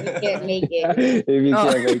 Get naked.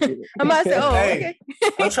 I'm about to say, okay.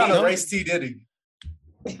 I'm trying to race T Diddy.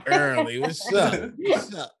 Early, what's up?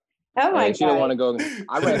 What's up? Oh my God. She don't want to go.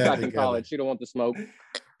 I ran track in college. She don't want the smoke. She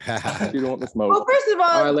don't want the smoke. Well, first of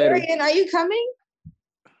all, Dorian, are you coming?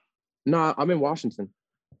 No, I'm in Washington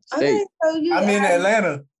State. Okay, so I'm in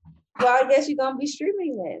Atlanta. Well, I guess you're gonna be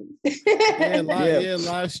streaming then.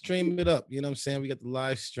 Live stream it up. You know what I'm saying? We got the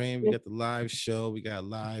live stream, we got the live show, we got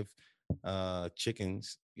live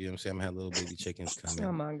chickens. You know what I'm saying? I'm gonna have little baby chickens coming.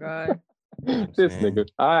 Oh my God. This nigga.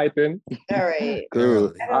 All right, then. All right.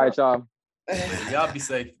 Cool. All right, y'all. Y'all be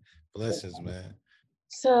safe. Blessings, man.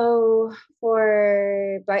 So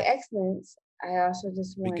for Black Excellence, I also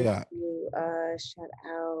just want to shout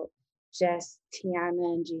out Jess,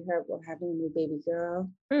 Tiana, and G Herbo having a new baby girl.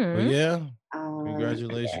 Oh, yeah.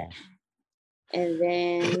 Congratulations. Yeah. And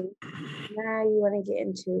then now you want to get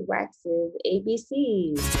into Wax's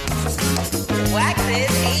ABCs.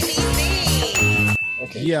 Wax's ABCs.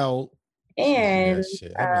 Okay. Yo. And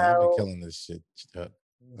I've been killing this shit.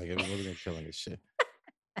 Like everybody's been killing this shit.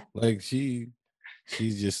 Like she's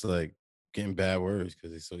just like getting bad words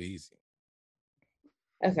because it's so easy.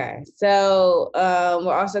 Okay, so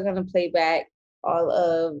we're also gonna play back all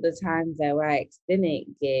of the times that Wax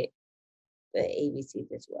didn't get the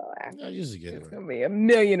ABCs as well. I usually get it. It's gonna be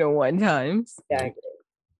 1,000,001 times. Exactly.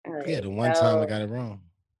 Right, yeah, the one time I got it wrong.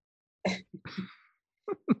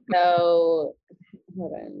 So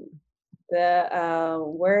hold on. The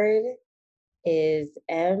word is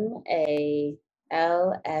MALFEASANCE.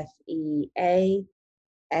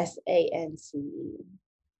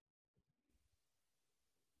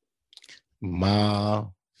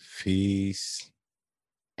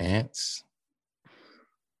 Malfeasance.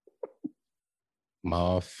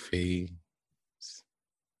 Malfeasance.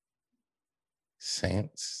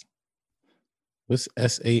 What's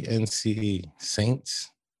SANCE?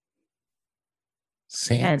 Saints?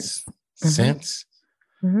 Saints? Sense?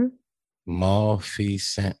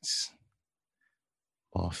 Malfeasance.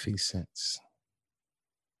 Malfeasance.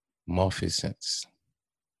 Malfeasance.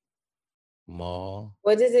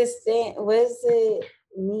 What does it stand? What does it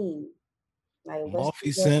mean? Like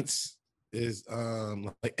Malfeasance is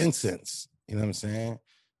like incense. You know what I'm saying?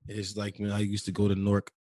 It's like I used to go to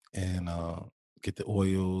Newark and get the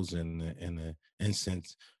oils and the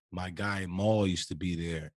incense. My guy Maul used to be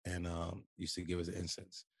there and used to give us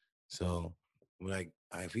incense. So like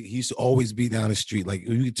he used to always be down the street. Like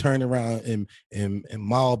you could turn around and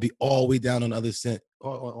Maul be all the way down on the other side,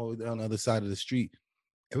 all the way down the other side of the street.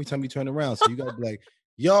 Every time you turn around, so you gotta be like,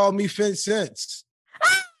 y'all me fin sense.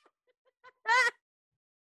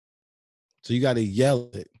 So you gotta yell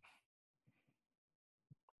it.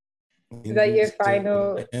 Is that your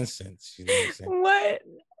final instance? You know what I'm saying? What?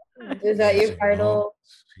 Is that your title?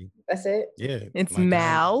 That's it? Yeah. It's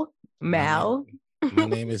Mal. Mal. My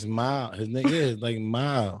name is Mal. His name is like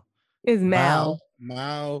Mal. Is Mal.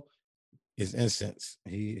 Mal is incense.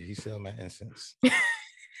 He sell my incense.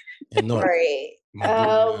 Right.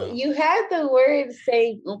 You had the word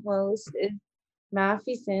saying almost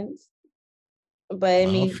malfeasance, but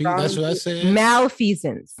it means wrong. That's what I said.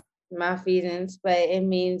 Malfeasance. Malfeasance, but it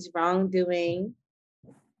means wrongdoing.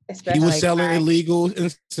 He was selling illegal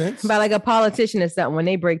incense. By like a politician or something when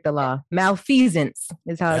they break the law. Malfeasance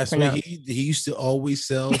is how it's pronounced. He used to always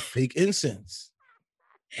sell fake incense.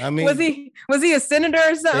 I mean, was he a senator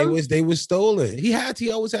or something? They was stolen. He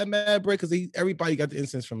always had mad bread because everybody got the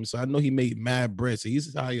incense from him. So I know he made mad bread. So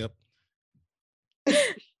he's high up.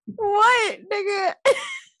 What, nigga?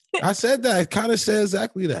 I said that. It kind of said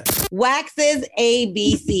exactly that. Wax's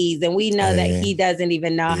ABCs, and we know that he doesn't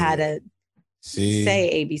even know how to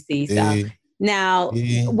say ABC. So now,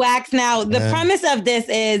 Wax. Now the premise of this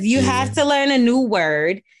is you have to learn a new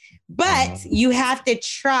word, but you have to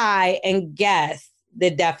try and guess the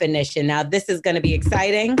definition. Now, this is going to be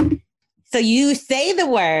exciting. So you say the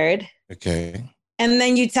word. Okay. And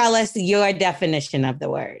then you tell us your definition of the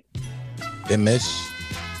word. Beamish.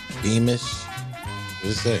 What does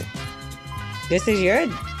it say? This is your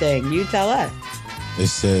thing. You tell us. It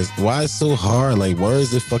says, why it's so hard? Like,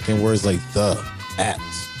 where's the fucking words like the, at,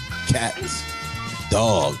 cats,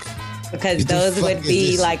 dog? Because those would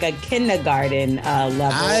be like a kindergarten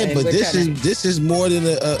level. But this is more than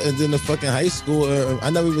a fucking high school. I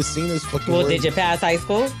never even seen this fucking. Well, word. did you pass high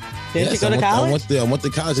school? Did you go to college? I went to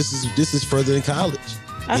college. This is further than college.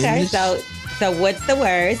 Okay, so what's the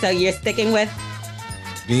word? So you're sticking with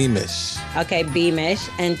beamish. Okay, beamish,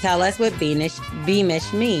 and tell us what beamish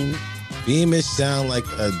means. Beamish sound like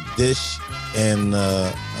a dish and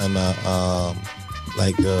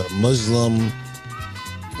like a Muslim.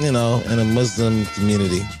 In a Muslim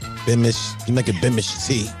community, Beamish, you make a Beamish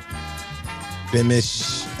tea.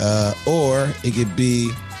 Beamish, or it could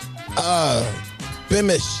be,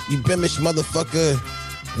 Beamish, you Beamish motherfucker. You know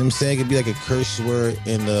what I'm saying? It could be like a curse word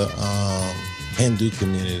in the Hindu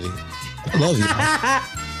community. I love y'all.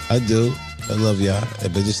 I do. I love y'all.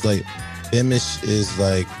 But just like, Beamish is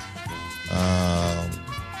like a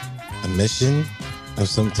mission of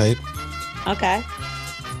some type. Okay.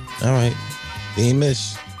 All right.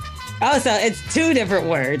 Beamish. Oh, so it's two different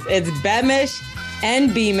words. It's Beamish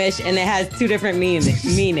and Beamish, and it has two different meanings, right?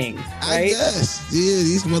 I guess. Yeah,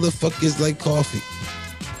 these motherfuckers like coffee.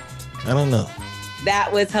 I don't know.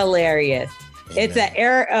 That was hilarious. Amen. It's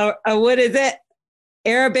what is it?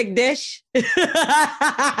 Arabic dish? That's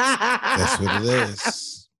what it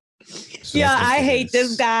is. Yeah, I hate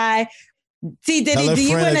this guy. See, do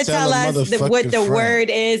you want to tell us what the word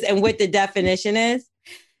is and what the definition is?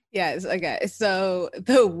 Yes. Okay. So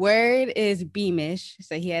the word is beamish.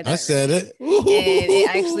 So he had. I said it. And it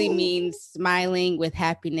actually means smiling with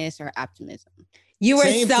happiness or optimism. You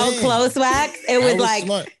were so close, Wax. It was like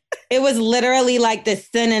smart. It was literally like the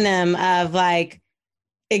synonym of like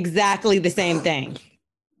exactly the same thing.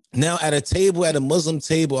 Now at a Muslim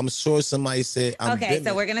table, I'm sure somebody said. Okay,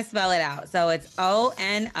 so we're gonna spell it out. So it's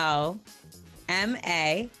ONOMATOPOEIA.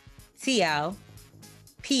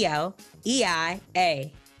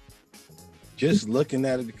 Just looking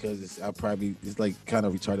at it because it's like kind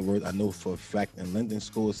of retarded word. I know for a fact in Linden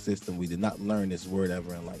school system we did not learn this word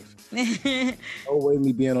ever in life. No way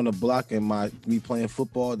me being on the block and me playing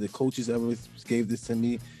football, the coaches ever gave this to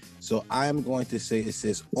me. So I'm going to say it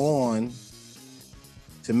says on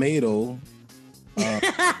tomato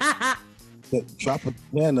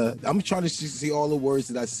Tropicana. I'm trying to see all the words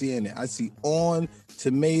that I see in it. I see on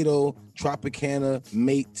tomato, Tropicana,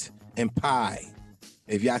 mate, and pie.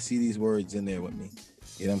 If y'all see these words in there with me,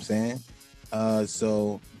 you know what I'm saying?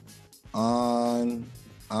 So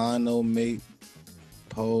onomate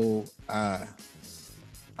po I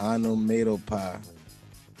onomato pie.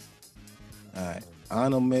 All right,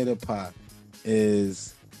 onomato pie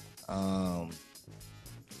is I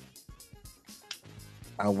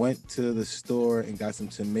went to the store and got some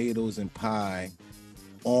tomatoes and pie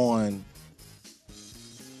on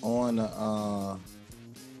a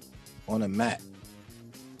mat.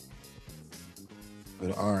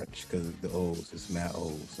 With orange, because the O's, it's mad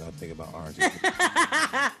O's, so I think about orange.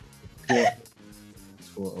 It's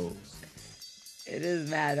 4 O's. It is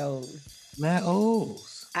mad O's. Mad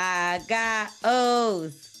O's. I got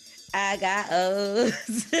O's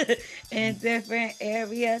in different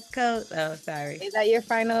area codes. Oh, sorry. Is that your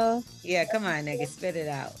final? Yeah, come on, nigga, spit it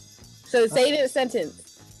out. So say it in a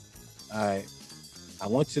sentence. All right. I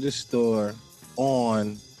went to the store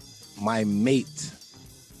on my mate.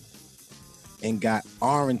 and got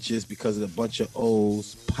oranges because of a bunch of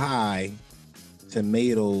O's, pie,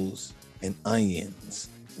 tomatoes, and onions.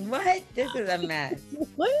 What? This is a mess.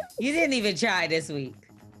 What? You didn't even try this week.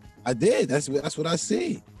 I did. That's what I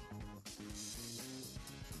see.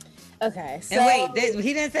 Okay. So And wait,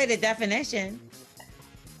 he didn't say the definition.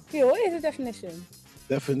 Yeah, what is the definition?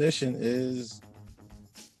 Definition is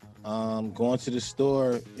going to the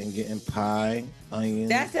store and getting pie, onions.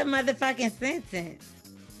 That's a motherfucking sentence.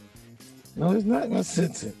 No, it's not my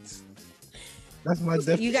sentence. That's my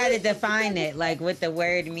definition. You got to define it, like what the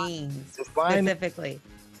word means specifically.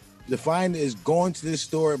 Define it as going to the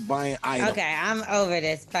store and buying items. Okay, I'm over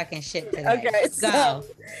this fucking shit today. Okay, so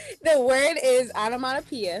the word is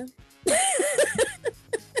onomatopoeia. Good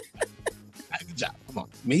job. Come on.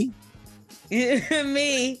 Me?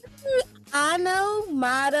 Me.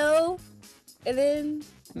 Motto. And then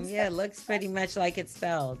yeah, it looks pretty much like it's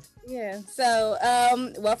spelled. Yeah. So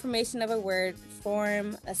formation of a word,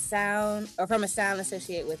 form a sound, or from a sound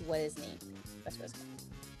associated with what is named. That's what it's called.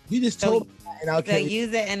 You just told me. So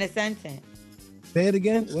use it in a sentence. Say it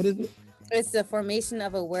again. What is it? It's the formation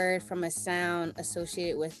of a word from a sound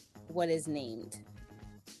associated with what is named.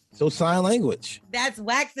 So sign language. That's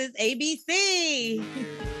Wax's ABC.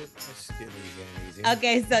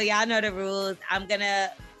 Okay, so y'all know the rules. I'm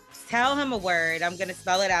gonna tell him a word. I'm gonna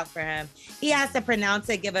spell it out for him. He has to pronounce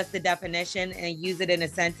it, give us the definition, and use it in a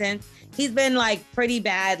sentence. He's been like pretty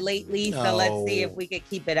bad lately, so let's see if we could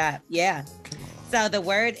keep it up. Yeah. So the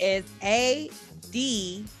word is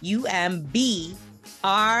ADUMBRATE.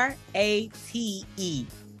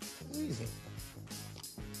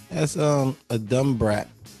 That's a dumb brat.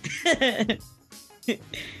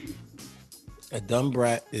 A dumb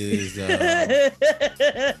brat is a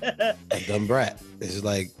dumb brat. It's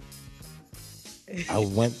like I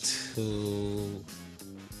went to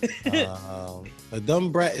a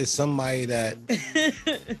dumb brat is somebody that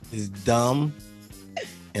is dumb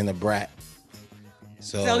and a brat.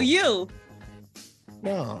 So you.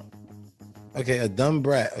 No. Okay, a dumb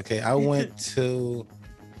brat. Okay,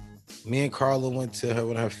 me and Carla went to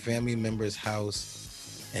one of her family members'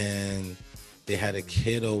 house, and they had a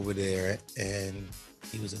kid over there, and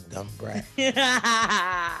he was a dumb brat.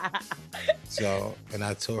 So, and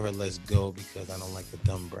I told her, let's go because I don't like the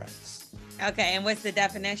dumb brats. Okay, and what's the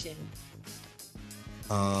definition?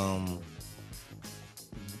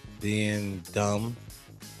 Being dumb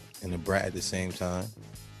and a brat at the same time.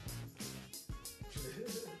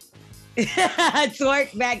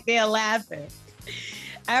 Twerk back there laughing.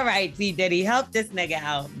 All right, T Diddy, help this nigga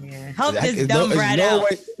out, man. Help this dumb brat out.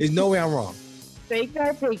 There's no way I'm wrong. Take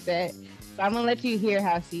that. So I'm gonna let you hear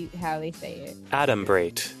how they say it.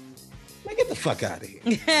 Adumbrate. Man, get the fuck out of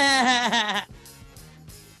here.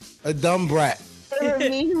 A dumb brat.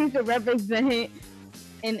 It means to represent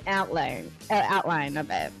an outline of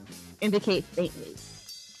that. Indicate faintly.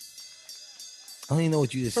 I don't even know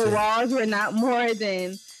what you just For said. walls were not more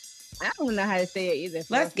than, I don't know how to say it either.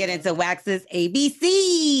 Let's get into Wax's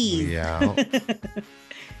ABC. Yeah.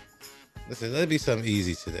 Listen, let's be something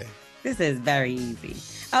easy today. This is very easy.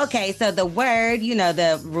 Okay, so the word, you know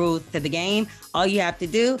the rules to the game. All you have to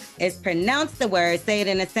do is pronounce the word, say it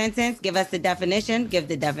in a sentence, give us the definition, give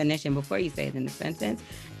the definition before you say it in a sentence.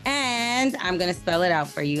 And I'm going to spell it out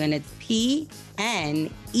for you. And it's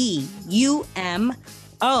PNEUMONIA.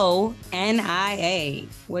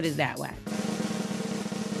 What is that, Wax?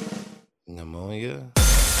 Pneumonia.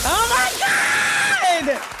 Oh my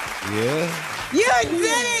God! Yeah. You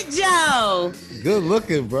did it, Joe. Good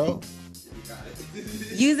looking, bro.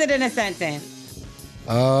 Use it in a sentence.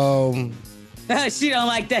 She don't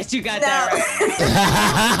like that. You got that right.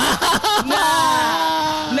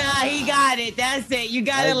 Nah, he got it. That's it. You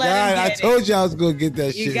gotta let him get it. I told you I was gonna get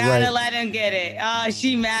that shit right. You gotta let him get it. Oh,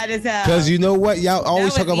 she mad as hell. Because you know what? Y'all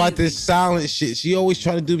always talk about this silent shit. She always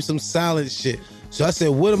trying to do some silent shit. So I said,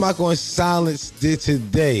 what am I going to silence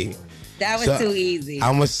today? That was too easy.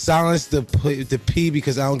 I'm going to silence the P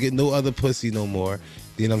because I don't get no other pussy no more.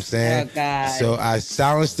 You know what I'm saying? Oh, God. So I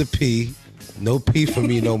silenced the P. No P for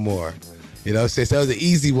me no more. You know what I'm saying? So that was an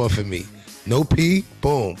easy one for me. No P,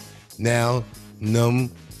 boom. Now,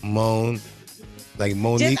 moan, like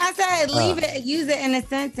Monique. Just, I said, leave it, use it in a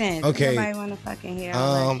sentence. Okay. Nobody want to fucking hear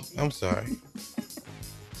I'm sorry.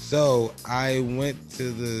 So I went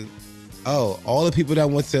to all the people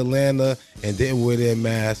that went to Atlanta and didn't wear their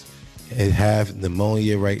mask and have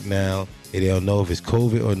pneumonia right now. And they don't know if it's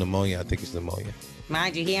COVID or pneumonia. I think it's pneumonia.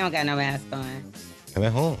 Mind you, he don't got no mask on. I'm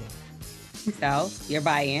at home. So, you're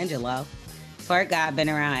by Angelo. Twerk guy been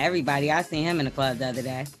around everybody. I seen him in the club the other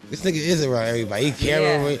day. This nigga is around everybody.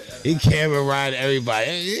 He camera ride everybody.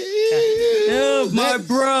 Oh, my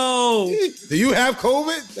bro. Do you have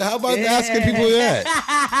COVID? How about asking people that?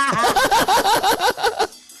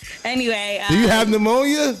 Anyway. Do you have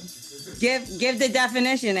pneumonia? Give the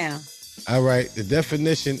definition now. All right. The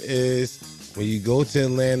definition is when you go to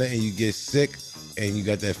Atlanta and you get sick and you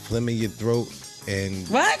got that phlegm in your throat. And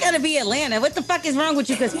Why I gotta be Atlanta? What the fuck is wrong with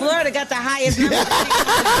you? Because Florida got the highest number.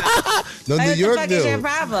 No, New York do. What the fuck is your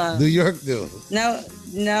problem? New York do.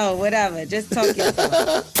 No, whatever. Just talk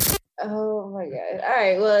yourself. Oh my God. All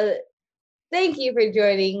right. Well, thank you for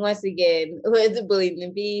joining once again with Bully the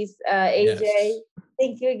Beast. AJ,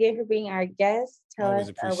 thank you again for being our guest. Tell us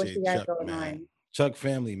what you got going on. Chuck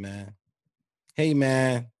family, man. Hey,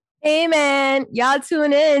 man. Hey, man. Y'all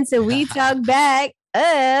tune in to We Talk Back.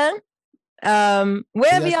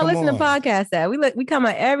 Wherever y'all listen to podcasts at, we come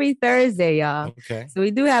out every Thursday, y'all. Okay. So we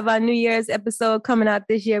do have our New Year's episode coming out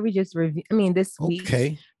this year. We just this week.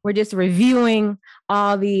 Okay. We're just reviewing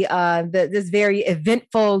all the this very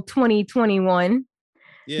eventful 2021.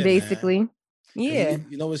 Yeah, basically. Man. Yeah.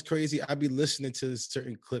 You know what's crazy? I be listening to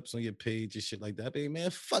certain clips on your page and shit like that. But man,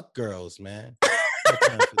 fuck girls, man.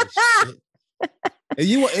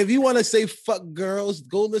 If you want to say fuck girls,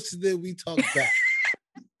 go listen to We Talk Back.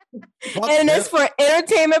 And it's for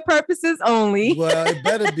entertainment purposes only. Well, it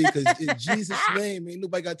better be, because in Jesus' name, ain't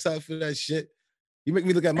nobody got time for that shit. You make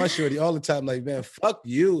me look at my shorty all the time like, man, fuck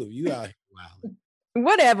you if you out here wilding.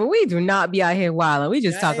 Whatever. We do not be out here wilding. We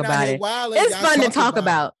just talk about it. It's fun to talk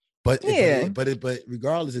about. But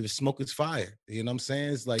regardless, if smoke is fire, you know what I'm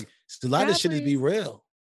saying? It's like a lot of shit is be real.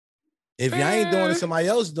 If y'all ain't doing it, somebody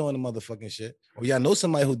else doing the motherfucking shit. Or y'all know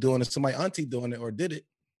somebody who doing it, somebody auntie doing it or did it.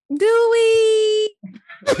 Do we?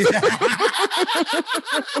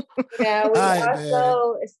 Yeah, we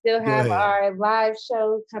also still have our live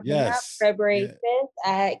show coming up February 5th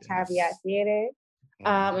at Caveat Theater.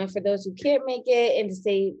 And for those who can't make it and to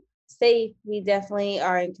stay safe, we definitely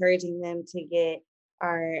are encouraging them to get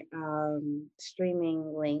our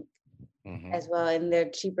streaming link as well. And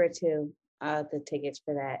they're cheaper too. The tickets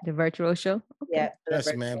for that. The virtual show? Okay. Yeah.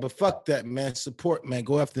 Yes, man. But fuck that, man. Support, man.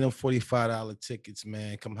 Go after them $45 tickets,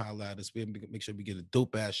 man. Come holler at us. We make sure we get a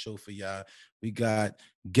dope ass show for y'all. We got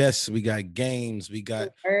guests, we got games, we got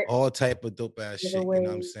all type of dope ass shit. You know what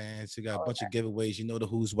I'm saying? So we got a bunch of giveaways. You know, the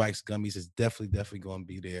Who's Wax gummies is definitely going to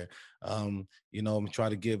be there. You know, I'm trying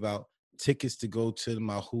to give out tickets to go to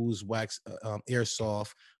my Who's Wax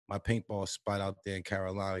Airsoft, my paintball spot out there in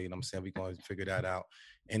Carolina. You know what I'm saying? We're going to figure that out.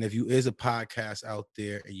 And if you is a podcast out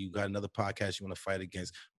there and you got another podcast you want to fight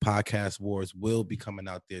against, Podcast Wars will be coming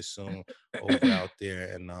out there soon over out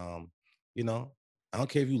there. And, you know, I don't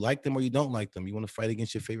care if you like them or you don't like them. You want to fight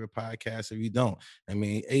against your favorite podcast or you don't. I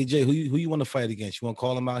mean, AJ, who you want to fight against? You want to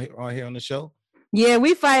call them out here on the show? Yeah,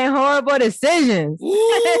 we fighting horrible decisions.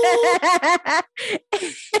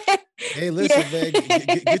 Hey, listen, man,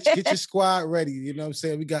 get your squad ready. You know what I'm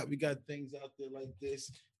saying? We got things out there like this.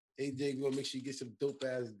 AJ, gonna make sure you get some dope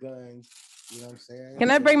ass guns. You know what I'm saying?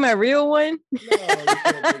 Can I bring my real one? No, you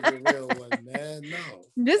can't bring your real one, man. No.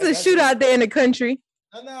 Just a shoot out there in the country.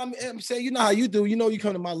 No, I'm saying, you know how you do. You know, you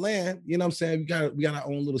come to my land. You know what I'm saying? We got our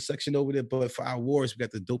own little section over there. But for our wars, we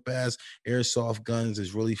got the dope ass airsoft guns.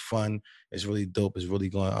 It's really fun. It's really dope. It's really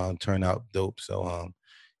going to turn out dope. So,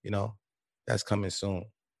 you know, that's coming soon.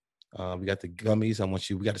 We got the gummies.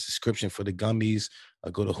 We got a subscription for the gummies.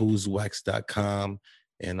 Go to who'swax.com.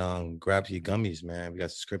 And grab your gummies, man. We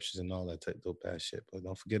got subscriptions and all that type of dope ass shit. But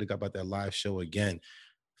don't forget about that live show again.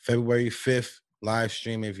 February 5th, live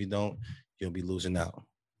stream. If you don't, you'll be losing out.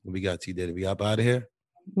 We got T-Daddy. We up out of here?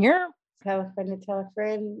 Yeah. Tell a friend to tell a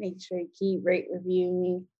friend. Make sure you keep rate,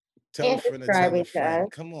 reviewing, tell a friend to tell a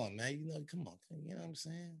friend. Come on, man. You know what I'm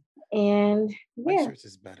saying? And my church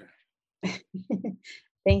is better.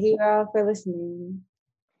 Thank you all for listening.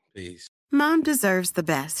 Peace. Mom deserves the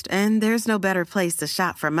best, and there's no better place to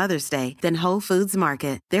shop for Mother's Day than Whole Foods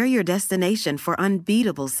Market. They're your destination for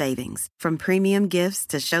unbeatable savings, from premium gifts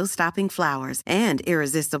to show-stopping flowers and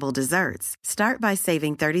irresistible desserts. Start by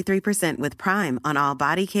saving 33% with Prime on all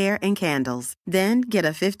body care and candles. Then get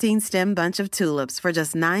a 15-stem bunch of tulips for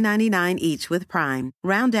just $9.99 each with Prime.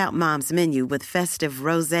 Round out Mom's menu with festive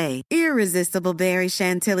rosé, irresistible berry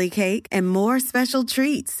chantilly cake, and more special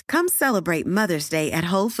treats. Come celebrate Mother's Day at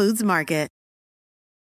Whole Foods Market.